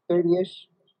 7:30ish.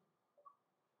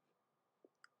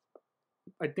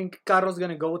 I think Carlos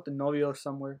gonna go with the novio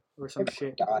somewhere or some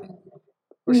shit. God.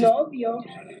 Or she's Novio.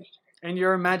 in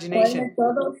your imagination.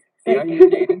 Hey, are you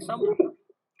dating someone?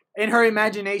 In her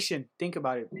imagination. Think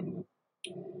about it.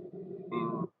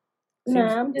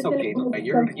 Nah, I'm It's just okay, gonna but eat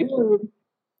you're- some you- food.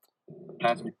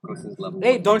 Past Marcos's level.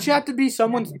 Hey, don't you have to be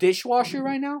someone's dishwasher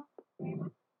right now?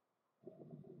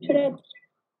 Should I?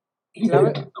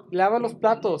 Lava los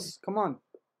platos. Come on.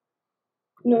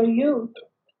 No, you.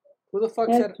 Who the fuck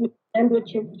That's said?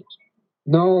 sandwiches.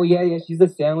 No, yeah, she's a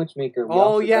sandwich maker. We Oh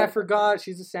also yeah, I got- forgot.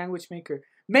 She's a sandwich maker.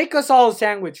 Make us all a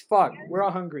sandwich. Fuck, we're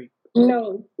all hungry.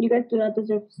 No, you guys do not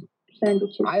deserve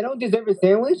sandwiches. I don't deserve a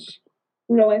sandwich.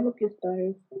 No, I hope you're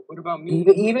starving. What about me?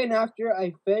 Even after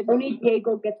I fed you, Only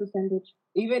Diego gets a sandwich.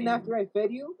 even after I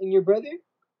fed you and your brother.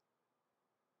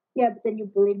 Yeah, but then you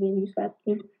bullied me and you slapped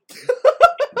me.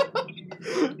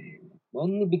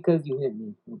 Only because you hit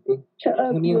me. Okay. Shut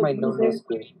up, Hit me you in my no abuser.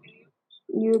 square.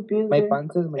 You abuser. My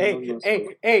panza's my Hey, no hey,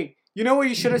 square. hey! You know what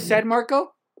you should have said,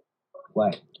 Marco?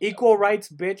 What? Equal rights,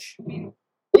 bitch.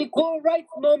 Equal rights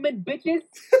moment, bitches.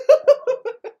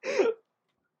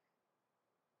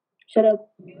 Shut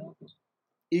up.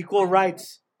 Equal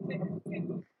rights.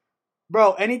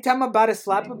 Bro, anytime I'm about to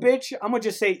slap a bitch, I'm gonna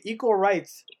just say equal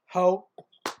rights, ho.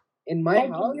 In my I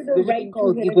give house, you the there's a right thing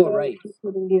called to get a equal girl rights.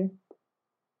 including you.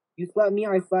 You slap me,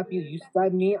 I slap you. You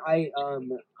slap me, I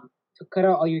to cut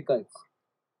out all your guts.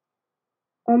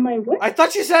 Oh my what? I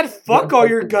thought you said fuck all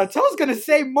your guts. I was gonna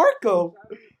say Marco.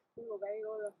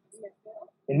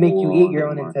 And make you eat your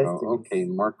own Marco. intestines. Okay,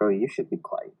 Marco, you should be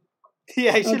quiet.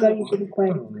 Yeah, I Oh should. god, you should be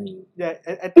quiet. Yeah,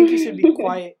 I think you should be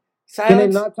quiet. Can I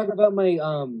Silence. not talk about my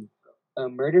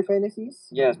murder fantasies?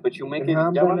 Yes, but you make And it. how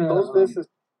I'm Ya van gonna, dos veces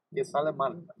que sale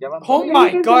mal. Ya van Oh dos.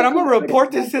 my god, I'm gonna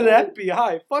report this to the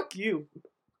FBI. Fuck you.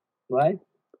 What?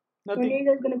 When are Nothing. you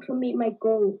guys gonna come meet my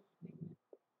goal?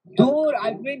 Dude,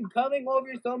 I've been coming over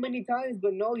so many times,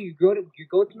 but no, your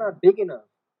goat's not big enough.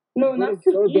 No, What not is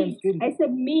to so damn eat. skinny? I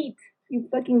said meat. You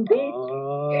fucking bitch.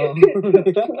 Oh.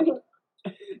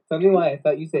 Tell me why I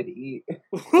thought you said eat.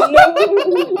 No,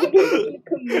 you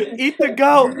commit. Eat the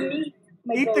goat. Meat.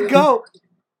 My Eat the goat.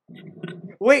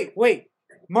 goat. Wait.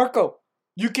 Marco,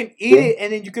 you can eat Yeah. it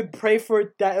and then you can pray for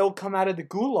it that it'll come out of the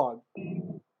gulag.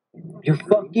 You're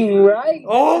fucking right.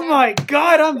 Oh my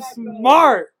god, I'm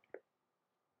smart.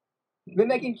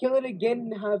 Then I can kill it again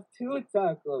and have 2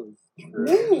 tacos.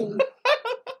 No.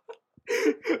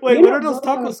 Wait, You're what are not those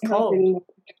going on tacos a called? anymore.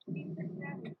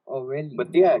 Oh, really?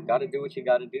 But yeah, gotta do what you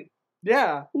gotta do.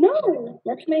 Yeah. No,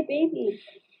 that's my baby.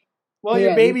 Well, Hey,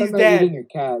 your at least baby's I'm not eating dead. your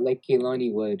cat like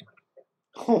Kehlani would.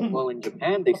 Oh my. Well, in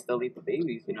Japan, they still eat the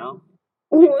babies, you know?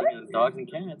 What? You know, dogs and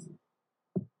cats.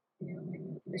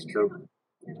 It's true.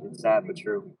 It's sad, but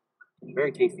true.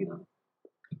 Very tasty, though.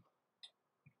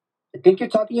 I think you're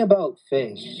talking about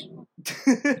fish.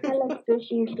 I like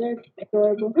fishies. They're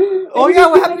adorable. Oh yeah,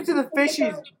 what happened to the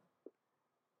fishies?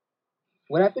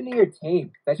 What happened to your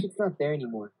tank? That shit's not there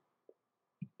anymore.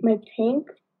 My tank?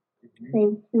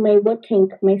 My what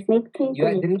tank? My snake tank?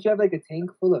 Didn't you have like a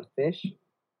tank full of fish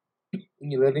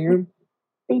in your living room?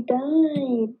 They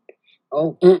died.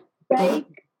 Oh. Like,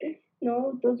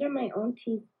 no, those are my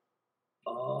aunties.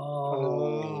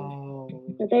 Oh.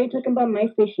 I thought you were talking about my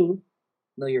fishies.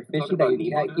 No, your fishy Talking that about your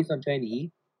Nemo cat now? keeps on trying to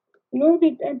eat. No,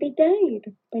 they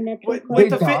died by natural Wait, They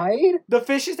the causes. fi- died? The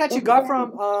fishes that you got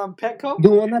from Petco? The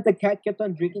one that the cat kept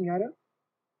on drinking out of?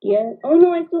 Yeah. Oh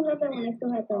no, I still have that one.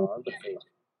 Oh, okay.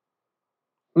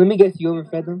 Let me guess, you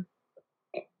overfed them?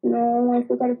 No, I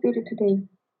still gotta feed it today.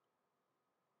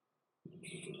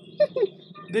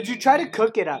 Did you try to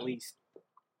cook it at least?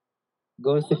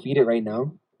 Go to feed it right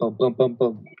now. Bum, bum, bum,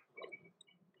 bum.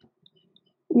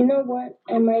 You know what?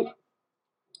 I might.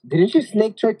 Didn't your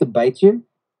snake try to bite you?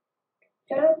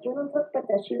 Shut up! You don't talk about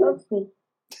that. She loves me.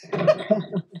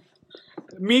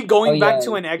 Me going back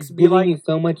to an ex be giving like, you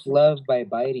so much love by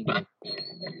biting you.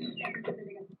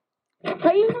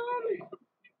 Are you home?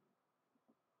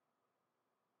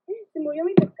 Se murió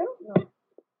mi pescado? No.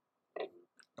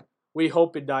 we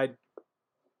hope it died.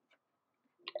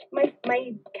 My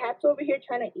cat's over here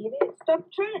trying to eat it. Stop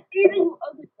trying to eat it, you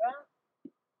ugly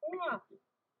rat.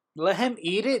 Let him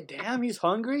eat it? Damn, he's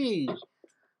hungry.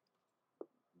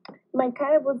 My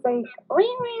cat was like,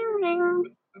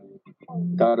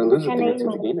 Gotta lose a Can thing I or two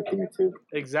to eat gain a thing or two.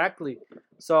 Exactly.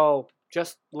 So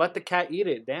just let the cat eat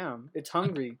it. Damn, it's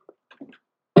hungry.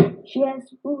 she has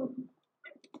food.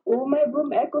 Oh, my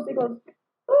room echoes. It goes,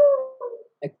 ooh.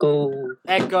 Echo.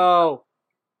 Echo.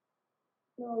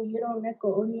 No, you don't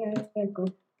echo. Only I echo.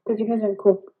 Because you guys are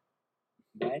cool.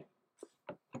 What?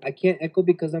 I can't echo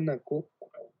because I'm not cool.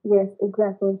 Yes,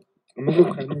 exactly. I'm gonna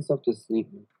go cry myself to sleep.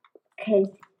 Okay.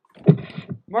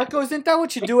 Marco, isn't that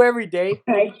what you do every day?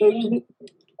 Hi, baby.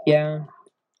 Yeah.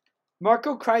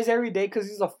 Marco cries every day because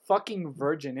he's a fucking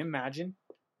virgin. Imagine.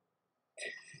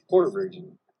 Poor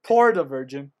virgin. Poor the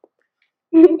virgin.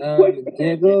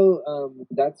 Diego,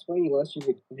 that's why you lost your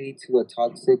virginity to a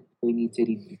toxic pointy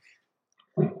titty.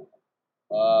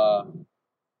 I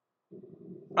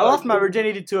lost my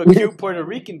virginity to a cute Puerto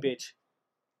Rican bitch.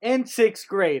 In 6th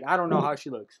grade. I don't know how she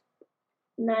looks.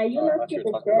 Nah, you I lost thought you your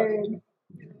were talking about Darren.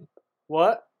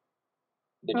 What?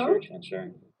 the Huh? church and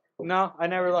Sharon. No, I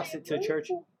never lost it to church.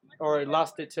 Or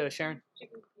lost it to Sharon.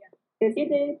 Yes, you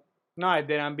did. No, I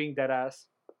did. I'm being dead ass.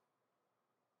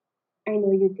 I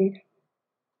know you did.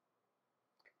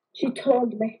 She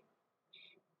told me.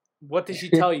 What did she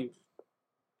tell you?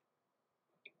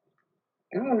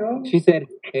 I don't know. She said,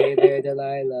 "Hey there,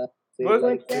 Delilah. Say What?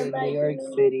 like in New York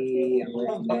City. I'm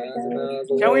working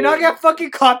miles Can we not get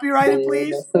fucking copyrighted,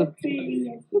 please?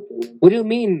 What do you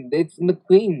mean? It's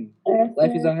McQueen.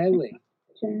 Life is a highway.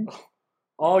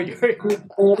 Oh, you're.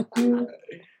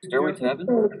 Stairway to heaven?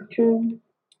 True.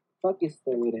 Fuck is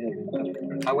Stairway to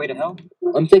Heaven. Highway to hell?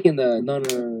 I'm taking the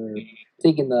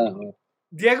taking the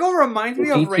Diego reminds me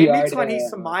of GTR Remix when he to-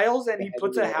 smiles and he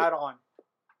puts a hat on.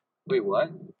 Wait, what?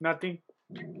 Nothing.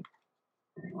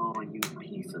 Oh, you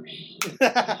piece of shit.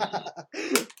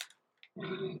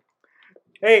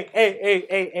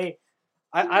 Hey.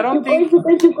 I don't think.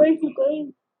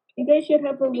 You guys should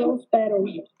have a roast battle.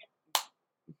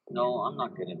 No, I'm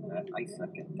not good at that. I suck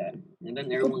at that. And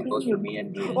then everyone goes for me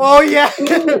and me. Oh, yeah.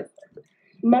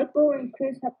 Marco and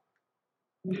Chris have.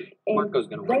 And Marco's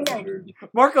gonna win right for now, sure.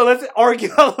 Marco, let's argue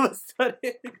all of a sudden.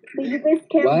 but you guys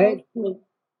can't What? roast me.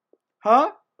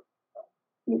 Huh?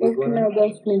 You guys What's going cannot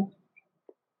roast me.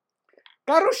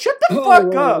 Garo, shut the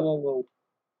fuck up.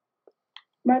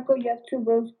 Marco, you have to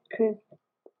roast Chris.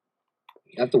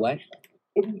 After what?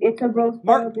 It's a roast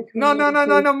Mar- battle between no, no, you no,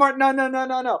 two. no,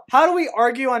 no, no. How do we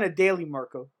argue on a daily,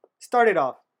 Marco? Start it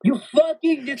off. You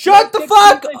fucking Shut the dyslexic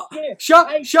fuck piece of up! shit. Shut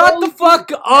I the told fuck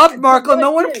you up, not to Marco.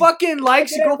 No one listen. fucking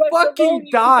likes you. Why Go did I rush fucking alone,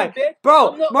 you die, stupid bitch? bro.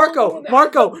 I'm the only Marco, one that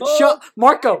has the balls. shut,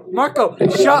 Marco, Keanu,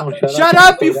 shut and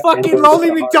up, say you that fucking N-word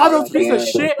lonely with a hard McDonald's at piece the of end.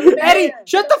 shit. Yeah, Eddie,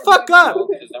 shut the up, fuck up.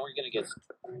 Because then we're gonna get.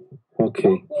 Okay.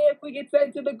 Okay, if we get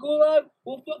sent to the gulag,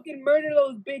 we'll fucking murder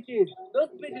those bitches. Those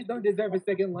bitches don't deserve a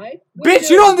second life. We Bitch,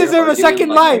 do. you don't They're deserve a arguing second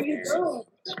like life. You don't.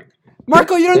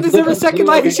 Marco, you don't Let's deserve go a to second Gulag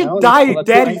life. You right should now. die Let's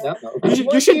dead. right now.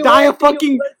 You should die a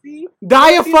fucking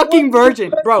die a fucking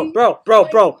virgin, bro.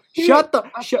 Shut the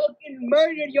I fucking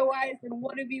murdered your ass in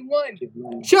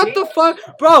 1v1. Shut the fuck,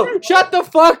 bro. Shut the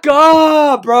fuck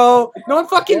up, bro. No one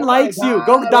fucking likes you.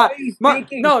 Go die.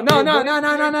 No.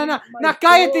 Now,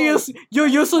 cállate, you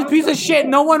useless piece of shit.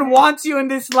 No one wants you in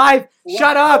this life.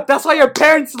 Shut up. That's why your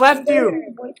parents left you.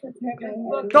 Your voice has hurt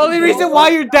my head. The only reason why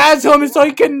your dad's home is so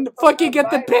he can fucking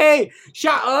get the pay.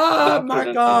 Shut up,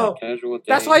 Marco.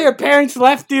 That's why your parents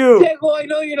left you. Tego, I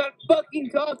know you're not fucking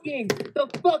talking. The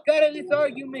fuck out of this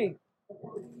argument.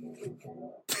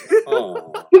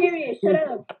 Oh. Period. Shut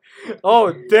up.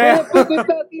 Oh, damn. Motherfucker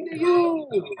talking to you.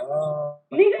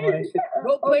 Nigga,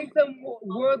 Go play some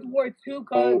World War II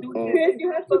Call of Duty. Chris,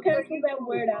 you have to cancel that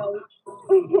word out.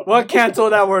 What? Cancel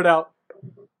that word out.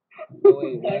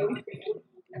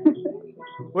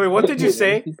 Wait, what did you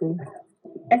say?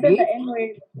 I said the N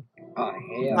word. Oh,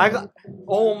 hell. I got.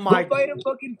 Oh my. Go fight a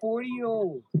fucking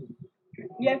 40-year-old.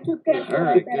 You have to cancel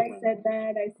out that I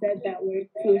said that word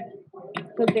too.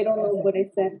 Because they don't know what I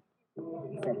said.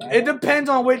 It depends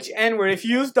on which N word. If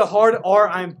you use the hard R,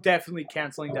 I'm definitely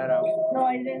canceling that out. No,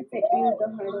 I didn't say use the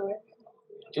hard R.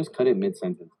 Just cut it mid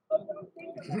sentence.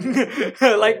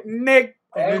 Like Nick.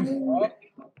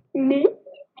 Me?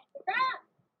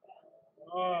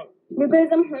 Because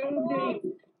I'm hungry.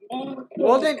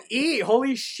 Well then eat.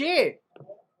 Holy shit.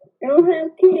 I don't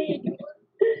have cake.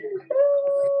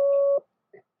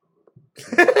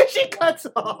 She cuts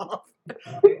off.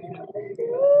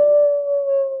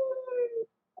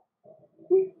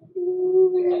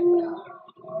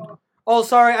 Oh,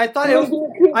 sorry. I thought it was.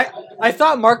 I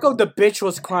thought Marco the bitch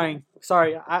was crying.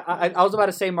 Sorry. I was about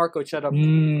to say Marco. Shut up.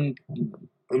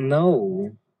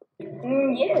 No.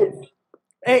 Yes.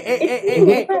 Hey,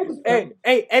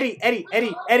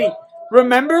 Eddie.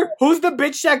 Remember who's the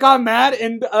bitch that got mad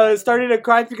and started to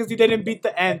cry because he didn't beat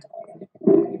the end?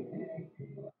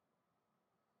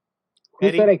 Who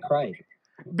Eddie? said I cried?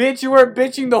 Bitch, you were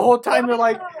bitching the whole time. You're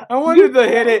like, I wanted to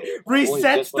hit it.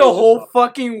 Resets the whole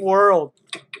fucking world.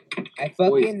 I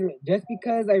fucking just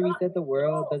because I reset the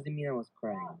world doesn't mean I was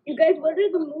crying. You guys, what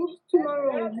are the moves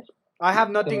tomorrow? I have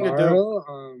nothing to do.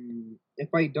 Tomorrow, if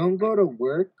I don't go to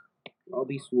work, I'll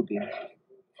be swooping.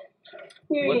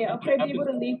 Period. I'll probably be able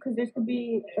to leave because there's to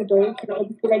be adults and I'll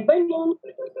just be like, bye, mom.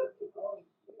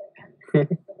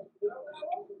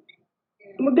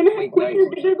 We're gonna have quizzes.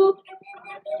 They're gonna go.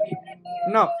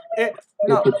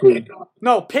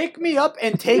 No. Pick me up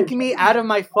and take me out of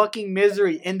my fucking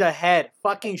misery in the head.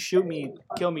 Fucking shoot me and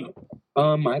kill me.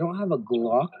 I don't have a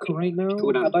Glock right now. How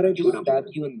about I just stab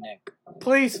you in the neck?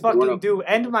 Please fucking do.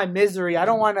 End my misery. I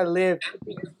don't want to live.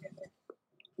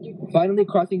 Finally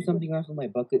crossing something off of my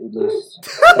bucket list.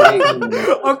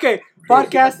 Okay.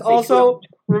 Podcast also.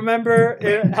 Remember,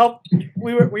 it helped.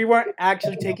 We weren't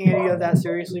actually taking any of that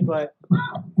seriously, but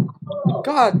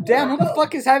god damn, who the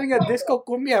fuck is having a disco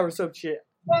cumbia or some shit?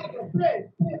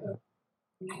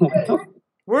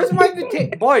 Where's my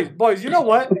invitation? Boys, you know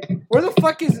what? Where the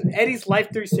fuck is Eddie's Life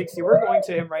 360? We're going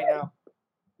to him right now.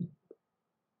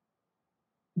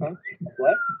 Huh?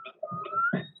 What?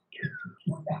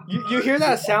 You hear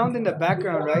that sound in the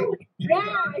background, right?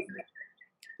 Yeah.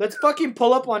 Let's fucking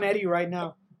pull up on Eddie right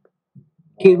now.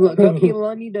 Tell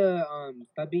Kehlani to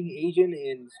stop being Asian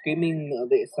and screaming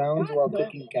the sounds while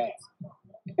cooking cats.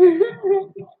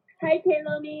 Hi,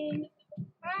 Tayloni.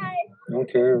 Hi. No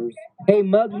cares. Hey,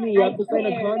 Mugme, you have to sign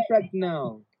a contract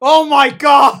now. Oh my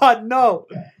god, no.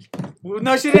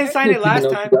 No, she didn't sign it last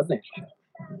time.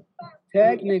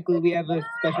 Technically, we have a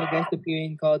special guest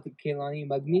appearing called Kehlani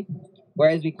Mugme,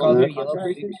 whereas we call her Yellow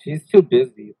Person. She's too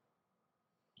busy.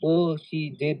 Well,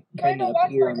 she did kind of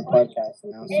appear on the podcast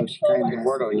now, so she kind of.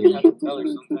 Eduardo, you have to tell her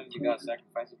sometimes you gotta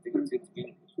sacrifice a thing or two to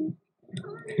be.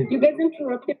 You guys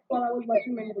interrupted while I was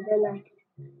watching my novela.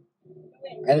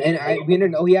 And we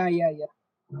didn't. Oh yeah.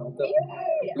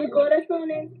 Mi corazón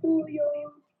es tuyo.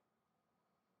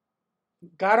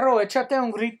 Garro, échate un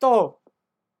grito.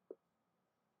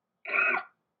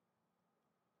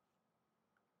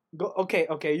 Go.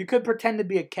 Okay. You could pretend to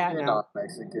be a cat You're now. not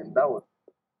Mexican. That was.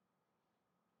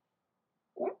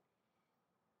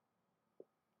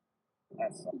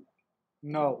 That's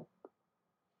No.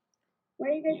 Why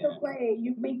are you guys so quiet?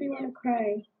 You make me want to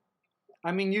cry.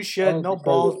 I mean, you should. Oh, No because,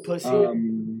 balls,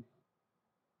 pussy.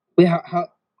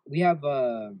 We have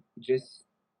just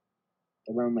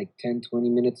around like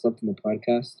 10-20 minutes left in the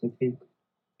podcast, I think.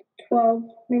 12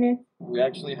 minutes. we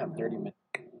actually have 30 minutes.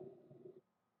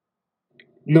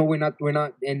 No, we're not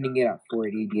ending it at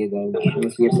 40, Diego.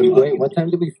 Unless we have some Wait, what time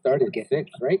did we start? At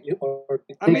 6, right? Or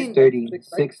I mean, 6:30.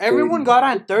 6:30. Everyone got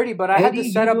on 30, but I had to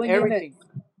Eddie, set you up joined in at everything.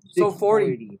 So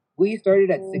 40. We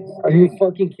started at 6. Are you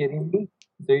fucking kidding me?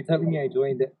 So you're telling me I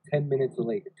joined 10 minutes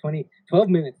late, 12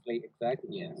 minutes late exactly?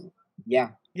 Yes. Yeah.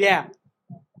 Yeah.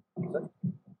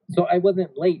 So I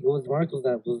wasn't late. It was Marcos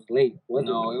that was late, wasn't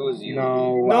No, it? it was you.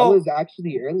 No, I No. was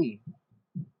actually early.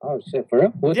 Oh shit, for real?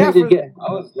 What Yeah, time did you for- get?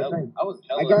 I was What hella. time? I was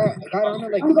I hella. got on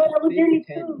at like Oh god, I was early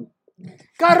 10. too.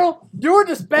 Caro, you were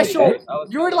the special. I was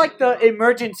You were like the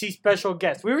emergency special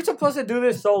guest. We were supposed to do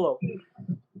this solo.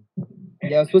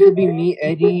 Yeah, it was supposed to be me,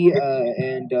 Eddie,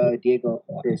 and Diego,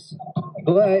 Chris.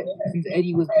 But since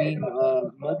Eddie was being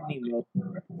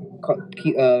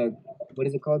what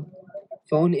is it called?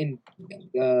 Phone in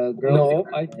girls. No,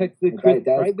 I texted My Chris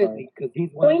dad's privately because he's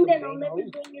one Going of the then, I'll main never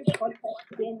hosts. join your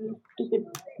podcast again, you stupid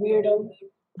weirdo.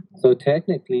 So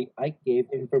technically, I gave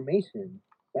information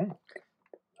back.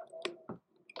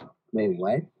 Wait,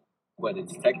 what? But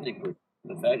it's technically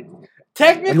pathetic.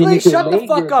 Technically, if you're shut the late,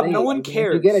 fuck you're up. late. No I one mean,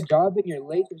 cares. If you get a job and you're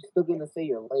late, they're still gonna say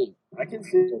you're late. I can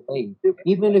see. You're late,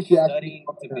 even if you actually Studying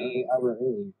to be. an hour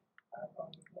early.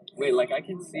 Wait, like I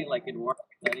can see like in work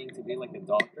studying to be like a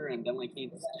doctor, and then like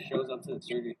he shows up to the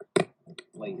surgery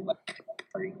like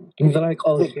sorry. He's like,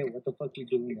 oh shit, what the fuck you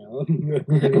doing now?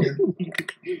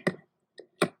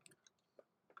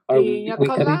 Are we Piña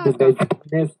cutting this colada. guy's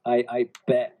penis? I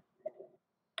bet.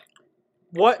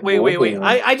 What? Wait. What?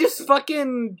 I just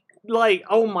fucking like.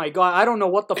 Oh my god. I don't know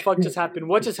what the fuck just happened.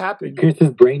 What just happened? Chris's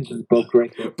brain just broke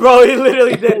right there. Bro, he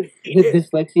literally did. His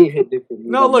dyslexia hit differently.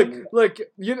 No, look.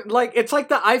 You like it's like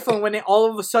the iPhone when it all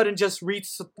of a sudden just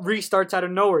restarts out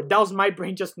of nowhere. That was my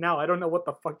brain just now. I don't know what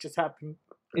the fuck just happened.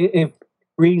 It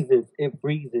freezes. It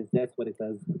freezes. That's what it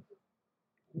does.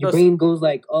 Your The- brain goes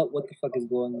like, oh, what the fuck is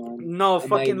going on? No, Am I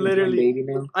fucking this literally. baby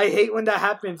now? I hate when that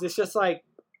happens. It's just like,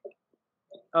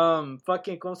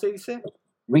 fucking, ¿cómo se dice?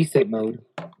 Reset mode.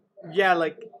 Yeah,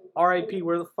 like R.I.P.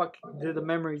 Where the fuck did the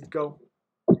memories go?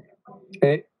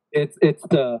 It's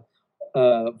the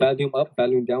volume up,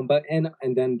 volume down button,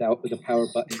 and then the power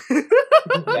button.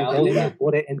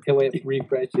 Hold it until it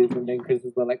refreshes, and then Chris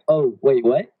is like, "Oh, wait,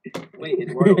 what?" Wait,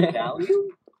 Eduardo, volume?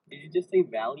 Did you just say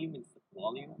volume instead of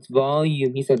volume? It's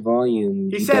volume. He said volume.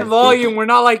 He You said guys volume. We're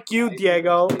not like you, I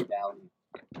Diego. say volume.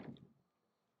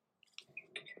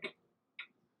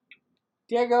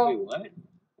 Diego. Wait, what?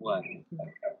 What?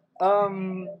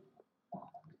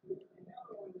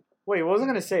 Wait, what was I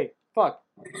gonna say? Fuck.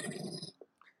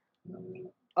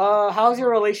 How's your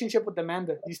relationship with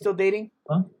Amanda? You still dating?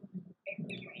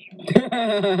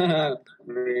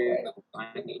 Very,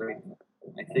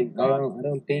 I think I God.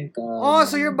 don't think. Oh,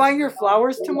 so you're buying your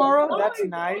flowers tomorrow? That's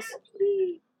nice.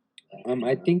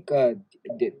 I think. I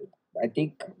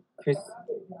think Chris.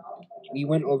 We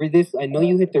went over this. I know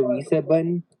you hit the reset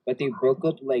button, but they broke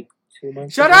up like 2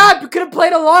 months. Shut ago. up! You could have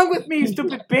played along with me, you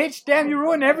stupid bitch. Damn, you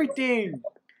ruined everything.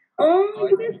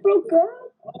 You guys broke up?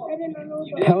 I did not know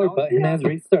that. Power button has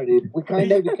restarted. We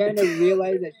kind of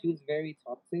realized that she was very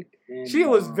toxic. And, She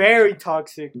was very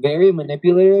toxic. very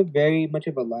manipulative, very much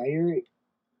of a liar.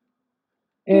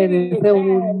 Eres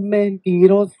una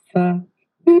mentirosa.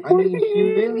 I mean,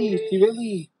 she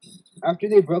really, after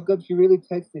they broke up, she really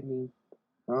texted me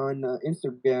on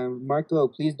Instagram, Marco,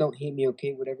 please don't hate me,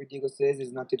 okay? Whatever Diego says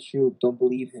is not the truth. Don't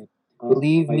believe him.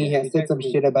 Believe me, he has said some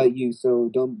shit about you, so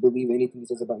don't believe anything he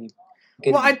says about me.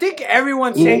 Well, I think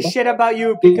everyone Yeah. says shit about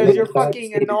you because you're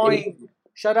fucking annoying.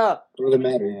 Shut up. It doesn't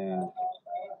matter. Yeah.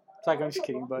 It's like, I'm just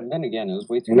kidding, but. And then again, it was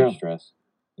way too No. much stress.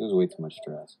 It was way too much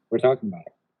stress. We're talking about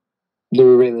it. The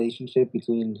relationship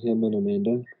between him and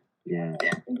Amanda. Yeah.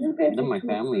 You guys And then my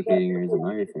family hating her is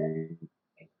another thing.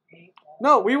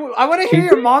 No, I want to hear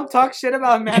your mom talk shit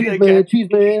about Amanda again. Cheese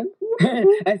man.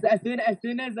 as soon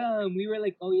as we were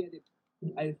like, oh yeah,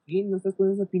 al fin no estás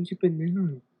con esa pinche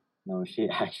pendeja. No, she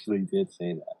actually did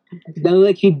say that. No,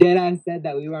 like she dead ass said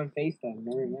that we were on FaceTime.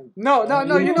 I remember.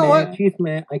 No, you know what? Cheese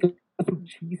man. I got some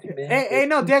cheese man. Hey,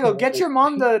 no, Diego, get your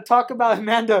mom to talk about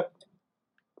Amanda.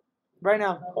 Right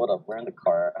now. Hold up, we're in the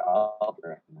car. I'll be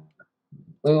right now.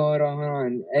 Wait, hold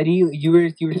on. Eddie, you were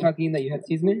talking that you had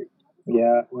seasoning?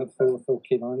 Yeah, so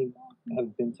Kehlani has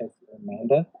been texting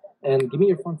Amanda. And give me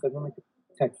your phone so I don't like to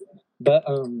text. But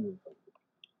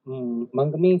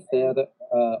Mangami said,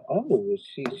 "Oh,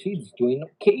 she's doing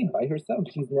okay by herself.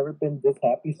 She's never been this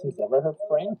happy since ever her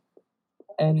friend."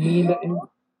 And me,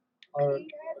 or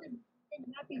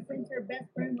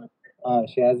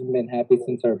she hasn't been happy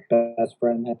since her best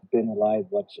friend has been alive.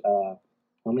 Which how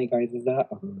many guys is that?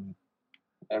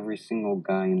 Every single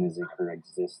guy in the Zikr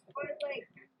exists.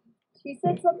 She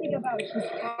said something about she's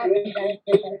happy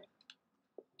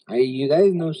that You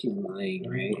guys know she's lying,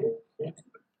 right?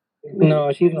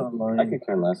 No, she's not I lying. could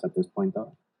care less at this point,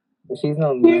 though. She's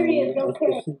not Period, lying.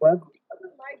 okay. She was.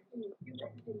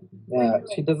 Yeah,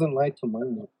 she doesn't lie to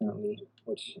money apparently,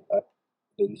 which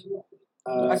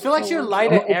I feel like she would lie I'm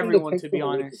gonna to open the everyone, text to be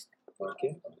over here. honest.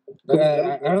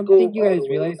 Okay. I don't think you guys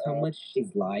realize how much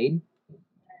she's lied.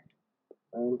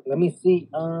 Let me see.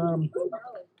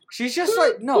 She's just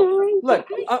like, no, look,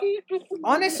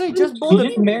 honestly, just She's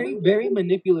just very, very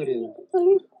manipulative.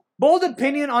 bold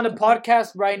opinion on the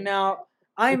podcast right now.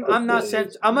 I'm not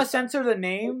I'm gonna censor the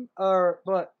name,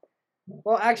 but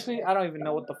well, actually, I don't even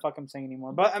know what the fuck I'm saying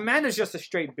anymore. But Amanda's just a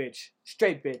straight bitch,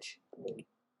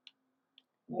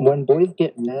 When boys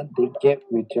get mad, they get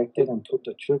rejected and told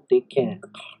the truth. They can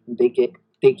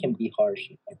be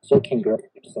harsh. So can girls.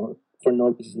 So for no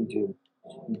reason to,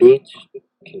 bitch.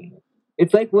 Okay.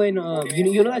 It's like when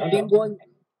you know that thing going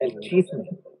Excuse me.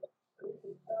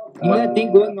 you know that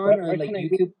thing going on where like can I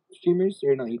YouTube streamers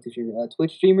or not YouTube streamers,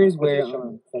 Twitch streamers where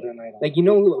like you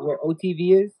know where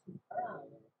OTV is.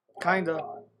 kinda.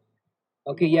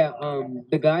 Okay, yeah.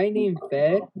 The guy named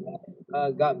Fed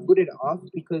got booted off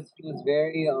because he was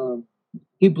very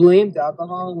he blamed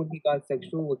alcohol when he got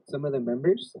sexual with some of the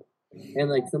members and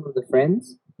like some of the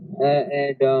friends,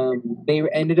 and they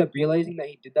ended up realizing that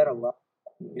he did that a lot.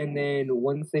 And then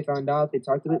once they found out, they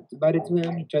talked about it to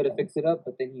him. He tried to fix it up,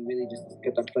 but then he really just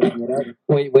kept on fucking it up.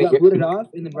 Wait, He got booted off,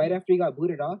 and then right after he got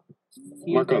booted off,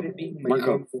 he Marco, started being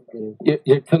Marco.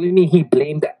 you're telling me he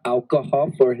blamed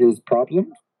alcohol for his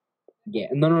problem? Yeah,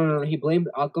 no. He blamed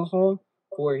alcohol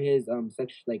for his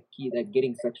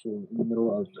getting sexual in the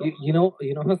middle of. You know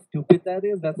how stupid that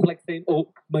is. That's like saying,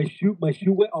 "Oh, my shoe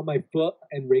went on my foot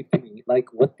and raped me." Like,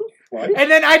 what the fuck?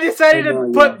 And then I decided I know,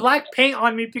 to put yeah. black paint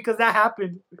on me because that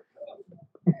happened.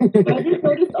 I just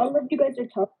noticed all of you guys are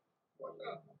talking.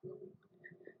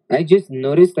 I just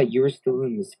noticed that you were still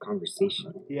in this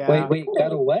conversation. Yeah. Wait,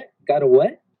 got a what? Got a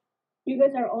what? You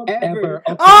guys are all Ever.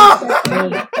 Okay.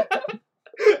 Oh!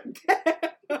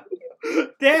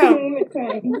 Damn. We're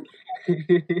crying.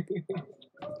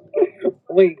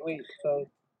 Wait. So,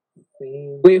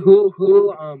 Wait, who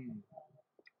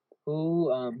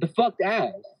the fuck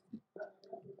ass?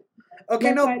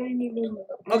 Okay, That's why no. I didn't even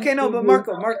Okay, no, but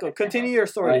Marco, continue your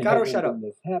story. I Caro, haven't shut up. been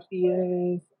this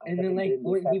happiest. And then like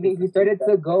when he started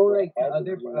to go like to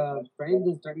other friends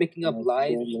and start making up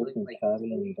lies,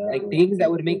 like things that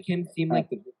would make him seem like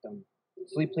the victim.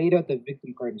 So he played out the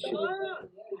victim card and shit.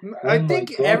 I my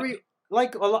think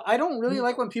God. I don't really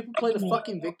like when people play the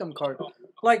fucking victim card.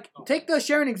 Like, take the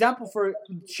Sharon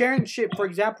shit, for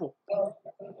example.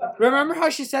 Remember how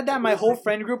she said that my whole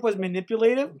friend group was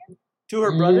manipulative to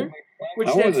her brother? Which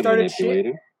I then wasn't started shit?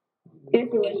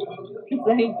 manipulated. It's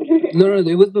like No,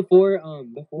 it was before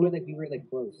like we were like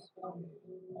close.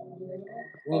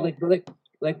 Well,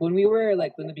 like when we were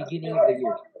like in the beginning of the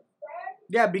year.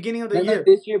 Yeah, beginning of the Not year. like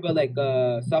this year, but like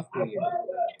sophomore year.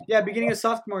 Yeah, beginning of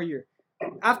sophomore year.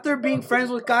 After being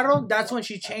friends with Caro, that's when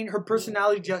she changed. Her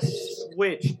personality just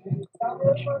switched.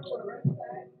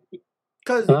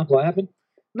 Cause What happened?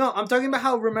 no, I'm talking about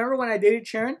how. Remember when I dated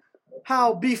Sharon?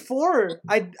 How before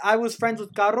I was friends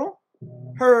with Caro,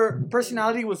 her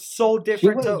personality was so She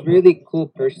different. was To, a really cool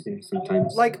person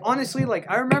sometimes. like honestly, like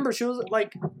I remember she was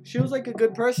like a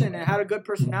good person and had a good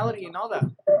personality and all that.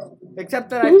 Except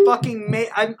that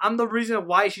I'm the reason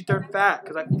why she turned fat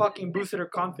because I fucking boosted her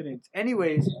confidence.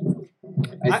 Anyways,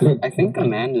 I think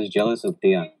Amanda's jealous of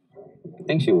Thea. I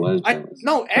think she was jealous.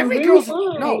 every Really girl's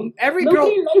fine. every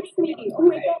nobody girl. likes me. Oh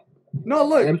my god. No,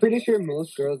 look, I'm pretty sure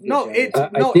most girls. get No,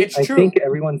 jealous. it's I true. think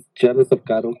everyone's jealous of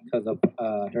Caro because of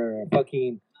her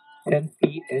fucking 10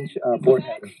 feet inch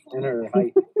forehead and her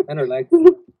height and her legs.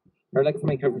 Her legs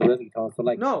make her really tall. So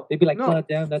like No, they'd be like, no. "God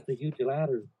damn, that's a huge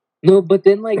ladder." No, but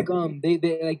then like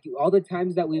they like all the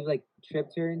times that we've like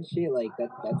tripped her and shit, like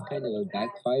that's kind of a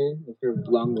backfire with her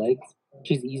long legs.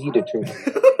 She's easy to trip.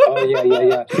 Oh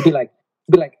yeah. She'd be like,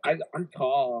 I'm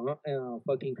tall,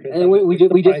 fucking Chris. And we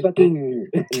just fucking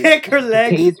Kick her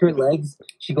legs. tase her legs.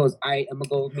 She goes, "I'm gonna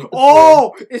go meet the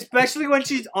Oh, especially when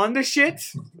she's on the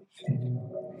shits.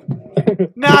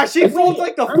 Nah, she folds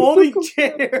like the folding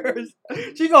chairs.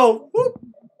 She go, whoop.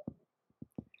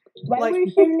 Why Like- were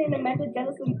Sharon and Amanda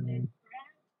jealous of me?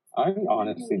 I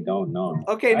honestly don't know.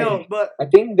 Okay, no, but I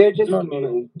think they're just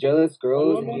jealous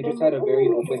girls, and you just had a very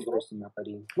open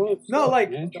personality. no, like,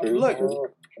 Yeah, true. look,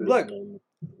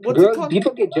 what's it Girls, called?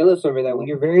 people get jealous over that when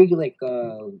you're very like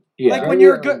Yeah. Like when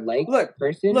you're good. liked Look,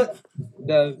 person. look,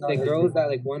 The girls that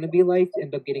like want to be liked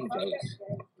end up getting jealous.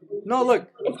 no, look.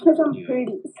 It's because I'm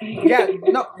pretty. Yeah,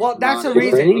 no, well, that's the Nah,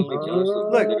 reason. she's literally jealous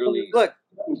of Look, literally. look,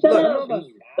 Shut look, up.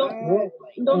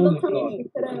 Don't look at me.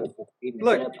 Shut up.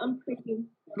 look, Shut up. I'm pretty.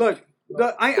 look.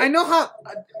 I know how.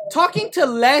 Talking to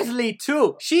Leslie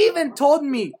too. She even told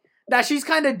me that she's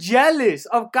kind of jealous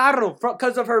of Caro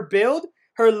because of her build,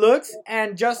 her looks,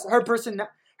 and just her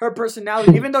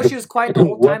personality. Even though she was quiet the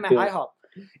whole What time at build? IHOP.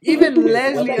 Even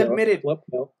Leslie admitted. What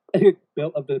built?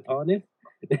 Built of the tallness?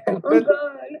 Oh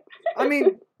God. I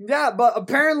mean, yeah, but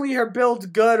apparently her build's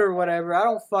good or whatever. I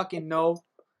don't fucking know.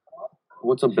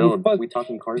 What's a build? fuck- We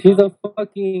talking cars? She's now? a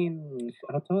fucking.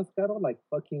 How tall is Caro? Like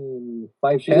fucking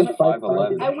 5'10". She's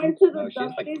 5'11". I went to the No, she's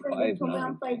like doctors and they told me 5'9".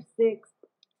 I'm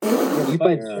 5'6". You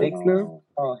 5'6" now?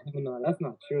 Oh no, that's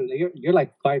not true. You're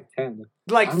like 5'10".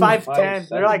 Like I'm 5'10".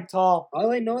 They're 5'7". like tall.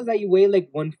 All I know is that you weigh like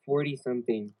 140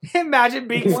 something, Imagine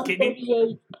being skinny.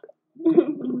 138.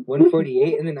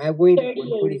 148, and then I weighed 38.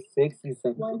 146 and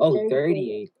some. Oh,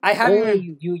 38. I haven't Oh,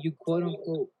 even. you quote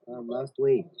unquote lost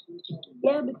weight.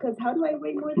 Yeah, because how do I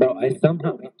weigh more than Bro, I you?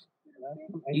 somehow.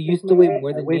 You used to weigh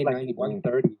more than I weighed me, like 90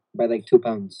 130. by like 2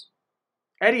 pounds.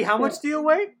 Eddie, how much do you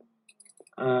weigh?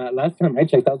 Last time I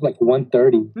checked, I was like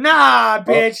 130. Nah,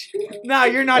 bitch. Nah,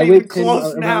 you're not I even weighed 10,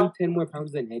 close around now. 10 more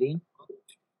pounds than Eddie.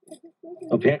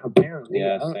 Apparently,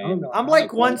 Yeah, I don't same. know. I'm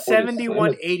like Like 170, 146.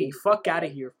 180. Fuck out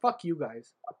of here. Fuck you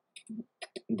guys.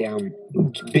 Damn,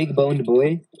 big boned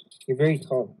boy. You're very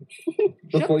tall.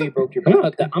 Before you broke your I'm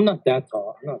back. not that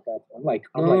tall. I'm not that tall. I'm like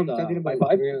No, I'm talking about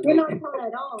 5'5". real, You're like- not tall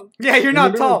at all. Yeah, you're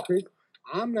not Remember tall. when Chris,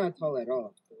 I'm not tall at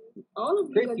all. All of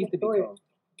you Chris are used to be short. tall.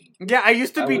 Yeah, I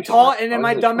used to I be was- tall, and then I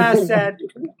my was- dumbass said,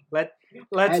 let's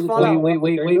I was- follow.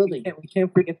 Wait. Third We building.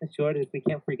 can't forget the shortest. We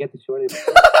can't forget the shortest.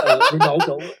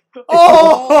 Ronaldo.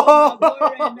 Oh!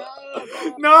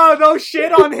 No, don't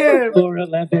shit on him.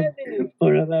 4'11".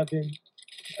 4'11".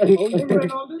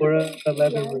 Ronaldo?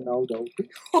 4'11" Ronaldo.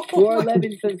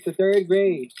 4'11" since the 3rd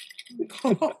grade.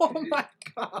 Oh my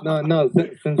god. No,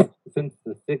 since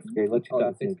the 6th grade. What you Oh, the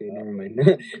talking 6th grade. about? Never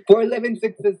mind. 4'11"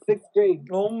 since the 6th grade.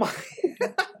 Oh my.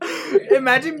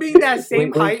 Imagine being that same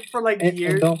Wait, height for like And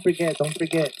years. don't forget.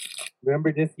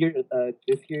 Remember this year?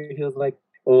 This year he was like,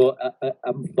 "Oh,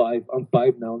 I'm 5. I'm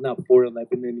 5 now. I'm not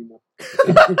 4'11" anymore."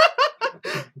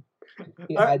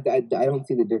 Yeah, I don't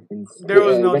see the difference. There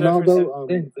was no Ronaldo,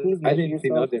 difference. please I measure didn't see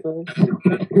no yourself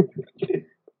difference.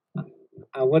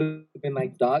 I would have been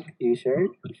like, "Doc, you sure?"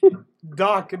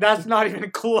 Doc, that's not even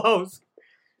close.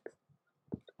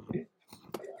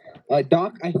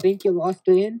 Doc, I think you lost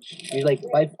an inch. You're like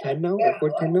 5'10" now or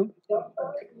 4'10" now.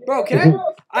 Bro, can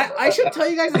I should tell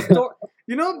you guys a story.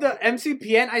 You know the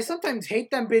MCPN? I sometimes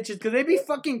hate them bitches because they be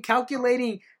fucking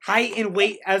calculating height and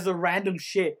weight as a random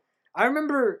shit. I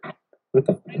remember, What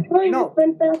the? Oh, No.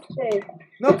 you're fantastic.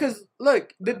 no, because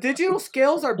look, the digital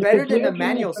scales are better than the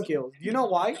manual scales. You know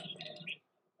why?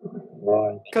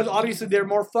 Why? Because obviously they're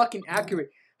more fucking accurate.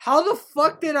 How the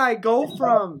fuck did I go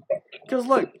from? Because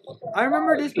look, I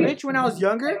remember this bitch when I was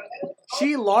younger.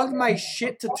 She logged my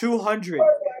shit to 200,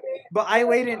 but I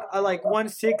weighed in like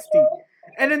 160.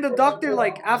 And then the doctor,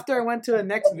 like after I went to the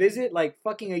next visit, like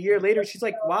fucking a year later, she's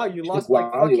like, "Wow, you lost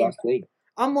like Wow, you fucking." lost weight.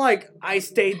 I'm like, I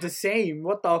stayed the same.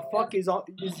 What the fuck is you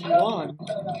on?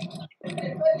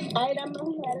 Alright, I'm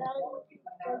gonna head out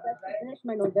because I have to finish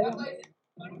my novela.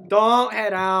 Don't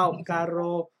head out,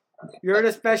 Carro. You're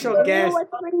the special You guest. know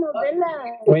what's my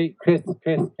novela? Wait, Chris.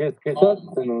 No.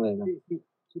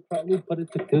 She probably put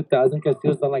it to 2,000 because she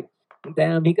was like,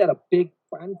 "Damn, he got a big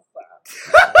panza."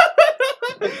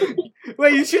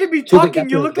 Wait, you shouldn't be She's like, talking.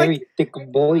 "That's You a look very like thick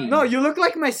boy." no. You look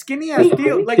like my skinny ass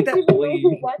deal. Like How do that, you even know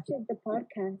who watches the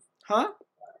podcast? huh?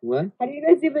 What? How do you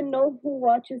guys even know who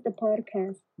watches the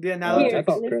podcast? Yeah, now Here. That's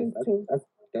all Chris. listen to.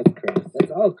 That's Chris.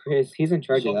 That's all Chris. He's in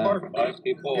charge So of far, that. 5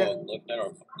 people Yeah. looked at our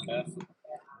podcast.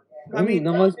 I mean,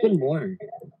 no, it's been more.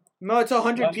 no, it's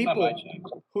 100 Last time I people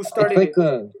checked. who It's started like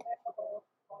it.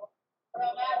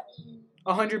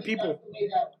 100 people.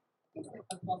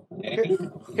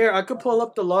 Here, I could pull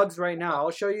up the logs right now.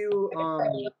 I'll show you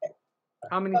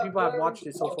how many people have watched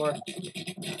it so far.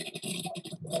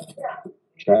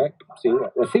 Check.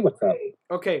 Let's see what's up.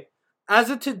 Okay. As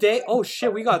of today, oh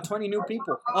shit, we got 20 new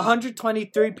people.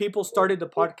 123 people started the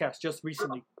podcast just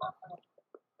recently.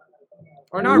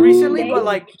 Or not recently, but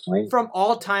like Wait. from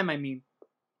all time, I mean.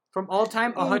 From all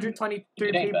time, 123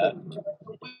 It ain't people.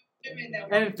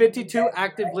 And 52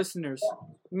 active listeners.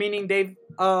 meaning they've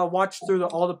watched through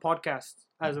all the podcasts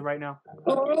as of right now.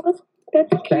 Oh, that's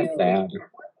cute. That's sad.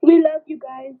 We love you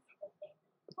guys.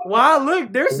 Wow,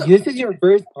 look, there's This is your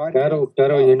first podcast.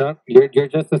 Pero, you're not. You're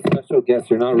just a special guest.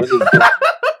 You're not really.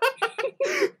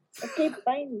 Okay,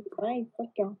 fine. Fuck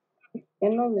y'all.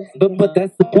 You're not listening. But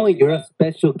that's the point. You're a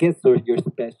special guest, or you're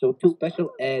special too.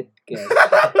 Special ed guest.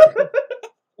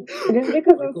 Just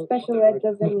because I'm special ed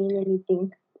doesn't mean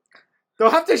anything.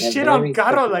 don't have to Yeah, shit on very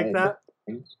Caro special like ed. that.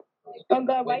 Oh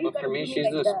God, why Wait, you but for gotta me, do she's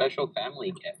like a that? special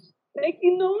family guest. Like,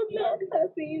 not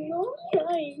happy,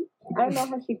 trying. I don't know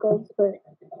how she goes, but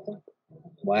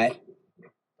What?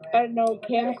 I don't know,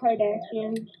 Kim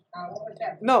Kardashian.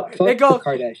 No, Fuck it goes. the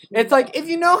Kardashians. It's like, if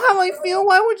you know how I feel,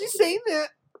 why would you say that?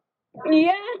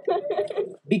 Yeah.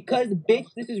 Because, bitch,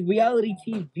 this is reality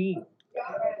TV.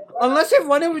 Unless if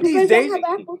one of these Because I days. have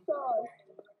applesauce.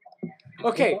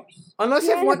 Okay, unless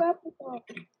Yeah, I if have one. applesauce.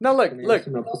 No, look, Can I have look.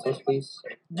 some applesauce, please?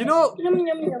 You know, Yum,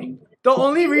 yum, yum. the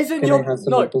only reason Can I you'll have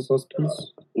some look. applesauce,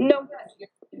 please? No.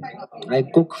 I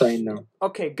go cry now.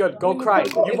 Okay, good. Go cry.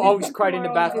 You've always cried in the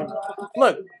bathroom.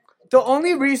 Look, the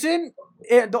only reason,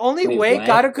 the only Wait, way what?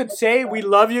 Caro could say we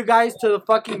love you guys to the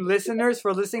fucking listeners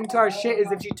for listening to our shit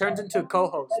is if she turns into a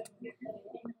co-host.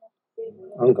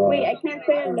 Oh God. Wait, I can't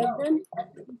say I love them.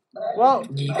 Well,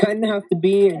 You kind of have to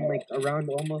be in, like, around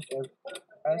almost us,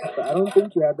 but I don't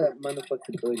think you have that amount of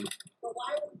flexibility.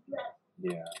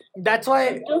 Yeah. that's I'm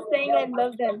why, just saying I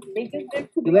love them. They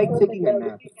deserve to be You like told taking I a love.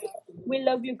 nap. We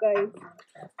love you guys.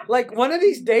 like, one of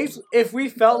these days, if we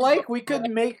felt like, we could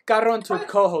make Caro into a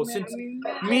co-host. Since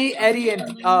me, Eddie,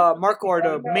 and Marco are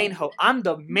the main host. I'm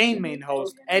the main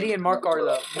host. Eddie and Marco are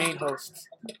the main hosts.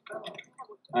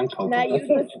 I'm Coco. Now I you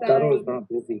think just Caro is not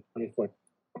busy. 24.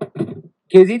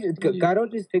 Because Caro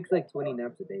just takes, like, 20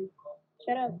 naps a day.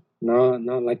 Shut up. No,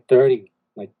 like 30.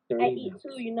 Like 30. I eat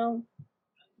too, you know.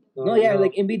 No, yeah,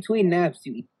 like, in between naps,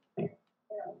 you eat.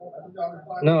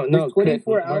 No, There's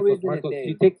 24 Chris, hours in a Marcos, day.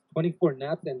 She takes 24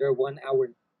 naps and they're 1 hour.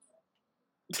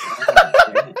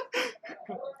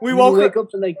 We You woke wake up.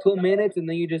 up for, like, 2 minutes, and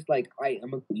then you're just like, alright,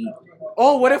 I'm gonna eat.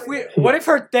 Oh, what if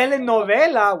her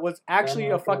telenovela was actually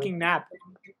a fucking nap?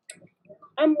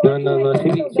 I'm No, watching no, my no, she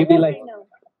be telenovela like- right now.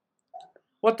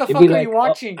 What the She'd fuck be are like, you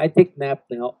watching? I take nap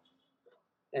now.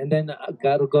 And then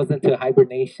Caro goes into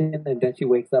hibernation and then she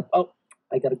wakes up. Oh,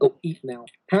 I gotta go eat now.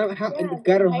 How, Yeah,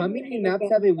 Caro, I how agree many with naps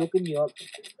that. have they woken you up?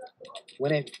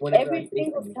 Whenever Every I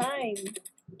single FaceTime time.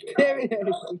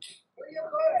 you.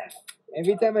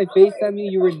 Every time I FaceTime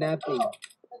you, you were napping.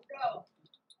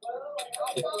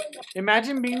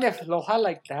 Imagine being the floja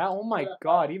like that. Oh my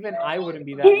god, even I wouldn't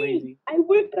be that Hey, lazy. I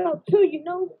work out too, you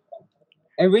know.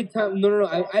 Every time, no,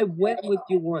 I went with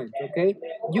you once, okay?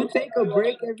 You take a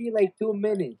break every, like, 2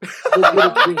 minutes. Go get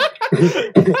a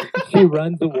drink. She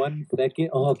runs 1 second.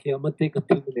 Oh, okay, I'm gonna take a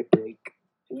 2-minute break.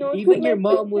 No, Even to your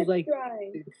my mom was fitness like,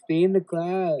 drive. stay in the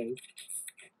class.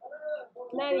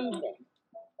 Not even.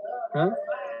 Huh?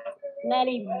 Not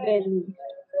even.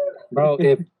 Bro,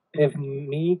 if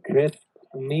me, Chris,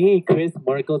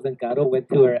 Marcos, and Caro went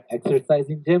to our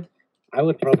exercising gym, I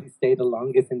would probably stay the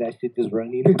longest in that shit just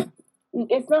running.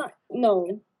 It's not.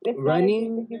 No. It's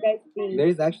Running, not as good as you guys think.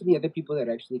 There's actually other people that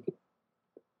actually could.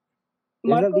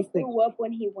 There's at Marco least, like, threw up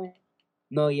when he went.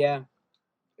 no, yeah.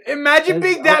 Imagine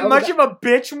There's- being that I was- much of a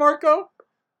bitch, Marco.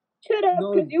 Shut up,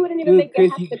 No, because you wouldn't even Dude, make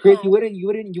Chris, it half the Chris, class.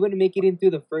 you wouldn't make it into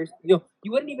the first. You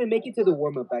wouldn't even make it to the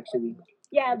warm up. Actually,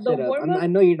 Yeah, the shut up. warm up. I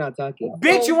know you're not talking.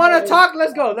 Bitch, you wanna talk?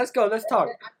 Let's go. Let's talk.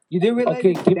 You didn't realize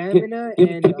Okay, stamina give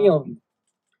and me a.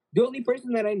 the only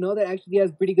person that I know that actually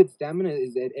has pretty good stamina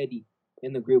is Eddie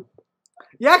in the group.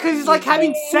 Yeah, because he's like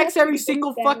having Yeah, sex every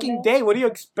stamina. single fucking day. What do you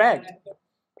expect?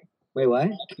 Wait, what?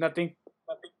 Nothing.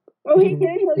 Oh, he did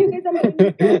tell you guys I'm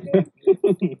joining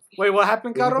soccer. Wait, what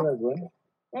happened, Caro? What?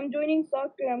 I'm joining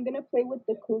soccer. I'm gonna play with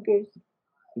the Cougars.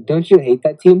 Don't you hate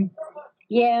that team?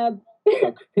 Yeah.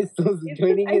 Crystal's it's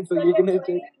joining just- I it, so suck you're at gonna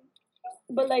playing.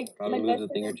 But like, Probably my lose best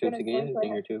a thing or friend is two gonna to gain go, a so I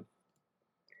thing or have- two.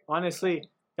 Honestly,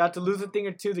 you have to lose a thing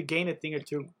or two to gain a thing or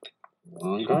two.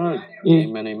 Oh God. Yeah.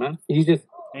 Amen, amen. You just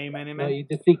Amen, no, amen. you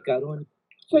just see Caro and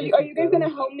So are you guys gonna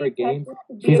help for me games. practice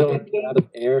to be She's a already good game? out of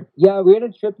air. Yeah, we're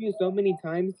gonna trip you so many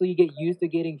times so you get used to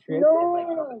getting tripped and like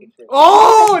No. not get tripped.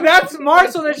 Oh, that's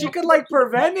smart so that she could like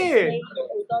prevent Play it.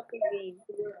 a soccer game.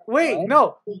 Wait,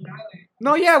 What?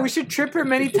 no, yeah, we should trip her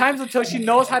many times until she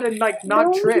knows how to like not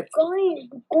No, trip.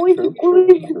 Boys,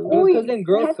 Because in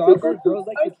girls have to soccer, go girls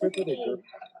like to soccer trip other game. girls.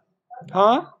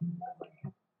 Huh?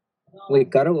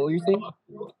 Wait, Caro, what were you saying?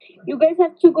 You guys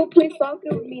have to go play soccer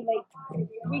with me. Like,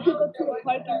 we could go to the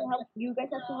park and help. You guys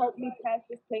have to help me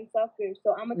practice playing soccer.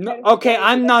 So I'm gonna. No, okay,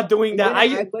 I'm not doing I'm that. gonna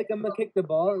I act like I'm gonna kick the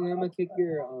ball and then I'm gonna kick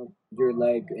your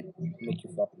leg and make you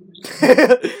fall.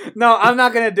 No, I'm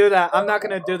not gonna do that. I'm not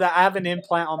gonna do that. I have an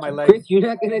implant on my leg. Chris, you're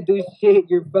not gonna do shit.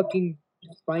 Your fucking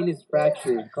spine is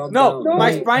fractured. Calm No, down.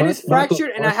 my Hey, spine is Marco,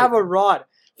 fractured and I have a rod.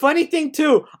 Funny thing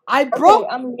too, I Okay, broke.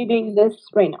 I'm reading this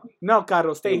right now. No,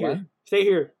 Carlos, stay Wait, here. what? Stay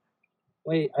here.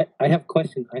 Wait, I have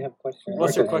question.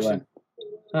 What's your Okay, question?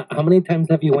 How many times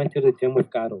have you went to the gym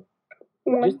with Caro?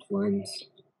 Once. Just once.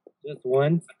 Just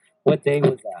once. What day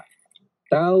was that?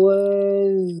 That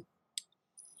was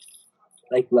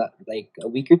like a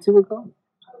week or two ago.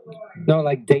 No,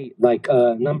 like date, like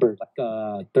number,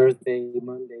 like Thursday,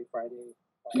 Monday, Friday.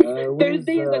 It was,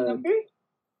 Thursday is the number.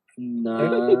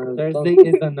 Nah, Thursday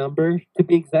is the number to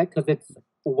be exact because it's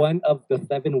one of the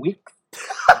 7 weeks.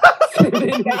 7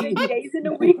 7 weeks. days in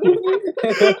a week.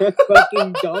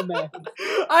 Fucking dumbass.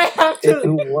 I have It's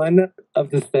to. one of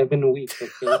the 7 weeks,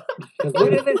 okay? 'Cause What are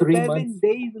there's the 3 7 months.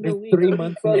 days in a There's week? 3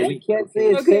 months in a You week. can't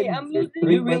say it's Okay, 7. I'm There's losing.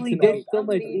 3 You months really in a did week. so I'm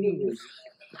much bleeding. English.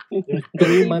 There's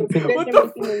 3 months in a You week. guys are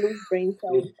making me lose brain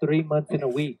cells. There's 3 months in a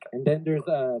week, and then there's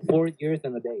 4 years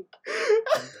in a day.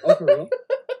 Oh, for real?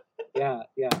 Yeah.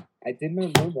 I did not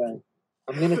know that.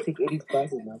 I'm gonna take 80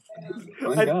 classes now.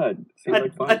 Oh I- my god. Seems like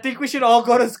I fun. think we should all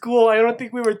go to school. I don't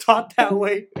think we were taught that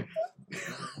way.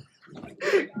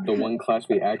 The one class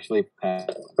we actually passed.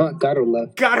 Oh, Caro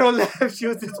left. Caro left. She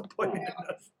was disappointed in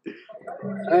us.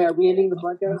 Alright, are we ending the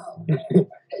podcast?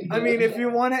 I mean, if you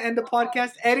want to end the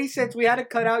podcast, Eddie, since we had to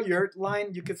cut out your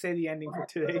line, you could say the ending for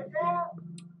today.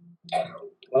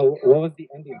 Oh, what was the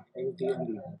ending?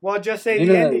 Well, just say You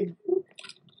the know- ending.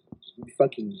 You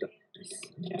fucking dumb.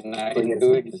 And I can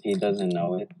do it because he doesn't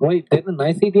know it. Wait, didn't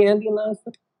I say the ending last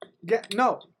time? Yeah,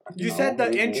 no. You No, said the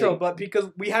we intro, didn't. but because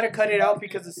we had to cut it out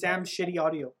because of Sam's shitty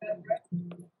audio.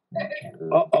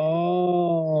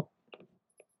 Oh.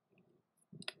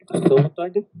 So what do I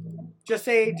do? Just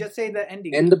say the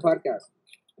ending. End the podcast.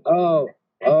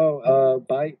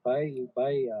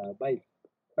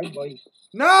 Bye, boy.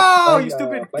 No, Bye, you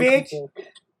stupid bye, bitch. people.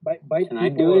 Bye, Can I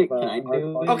people do it? of, Can I our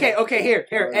do podcast. it? Okay, here,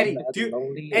 Eddie. Do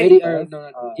Lonely Eddie, Eddie, Podcast,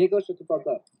 no, Diego, shut the fuck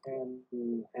up.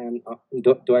 and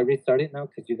do I restart it now?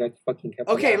 Because you guys fucking kept.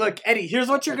 Okay, look, Eddie. Here's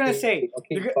what you're gonna say.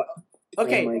 Okay, You're but-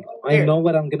 Okay, oh my God. here. I know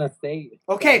what I'm gonna say.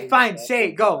 Okay, fine. Say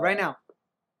it. Go right now.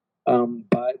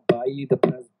 By you, the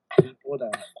past people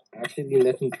that actually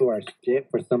listen to our shit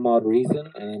for some odd reason,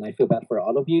 and I feel bad for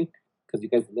all of you because you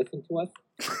guys listen to us.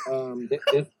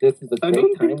 This is a I great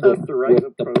don't time think that's the right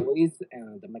with the approach. boys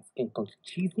and the Mexican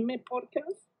Conchisme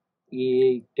podcast.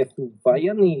 Y que se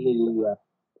vayan y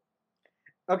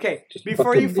Okay, Just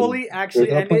before you fucking fully there's actually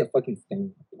no end point it, of fucking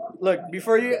saying. look,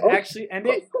 before you actually end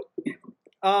it,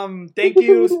 thank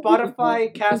you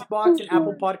Spotify, Castbox, and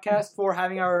Apple Podcasts for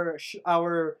having our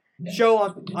show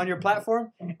on your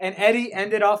platform. And Eddie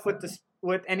ended off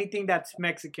with anything that's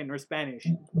Mexican or Spanish.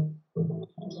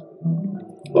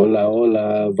 Hola,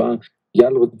 ya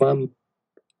los van.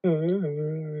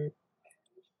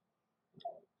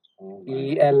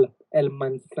 Y el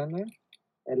manzana,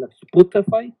 el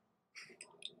Spotify,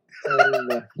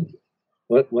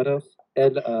 what else?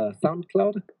 El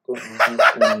SoundCloud,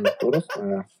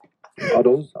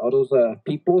 all those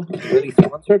people really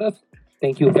sponsored us.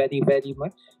 Thank you very, very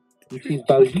much. This is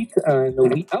Baljeet, and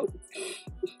we out.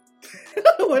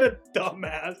 What a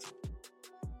dumbass.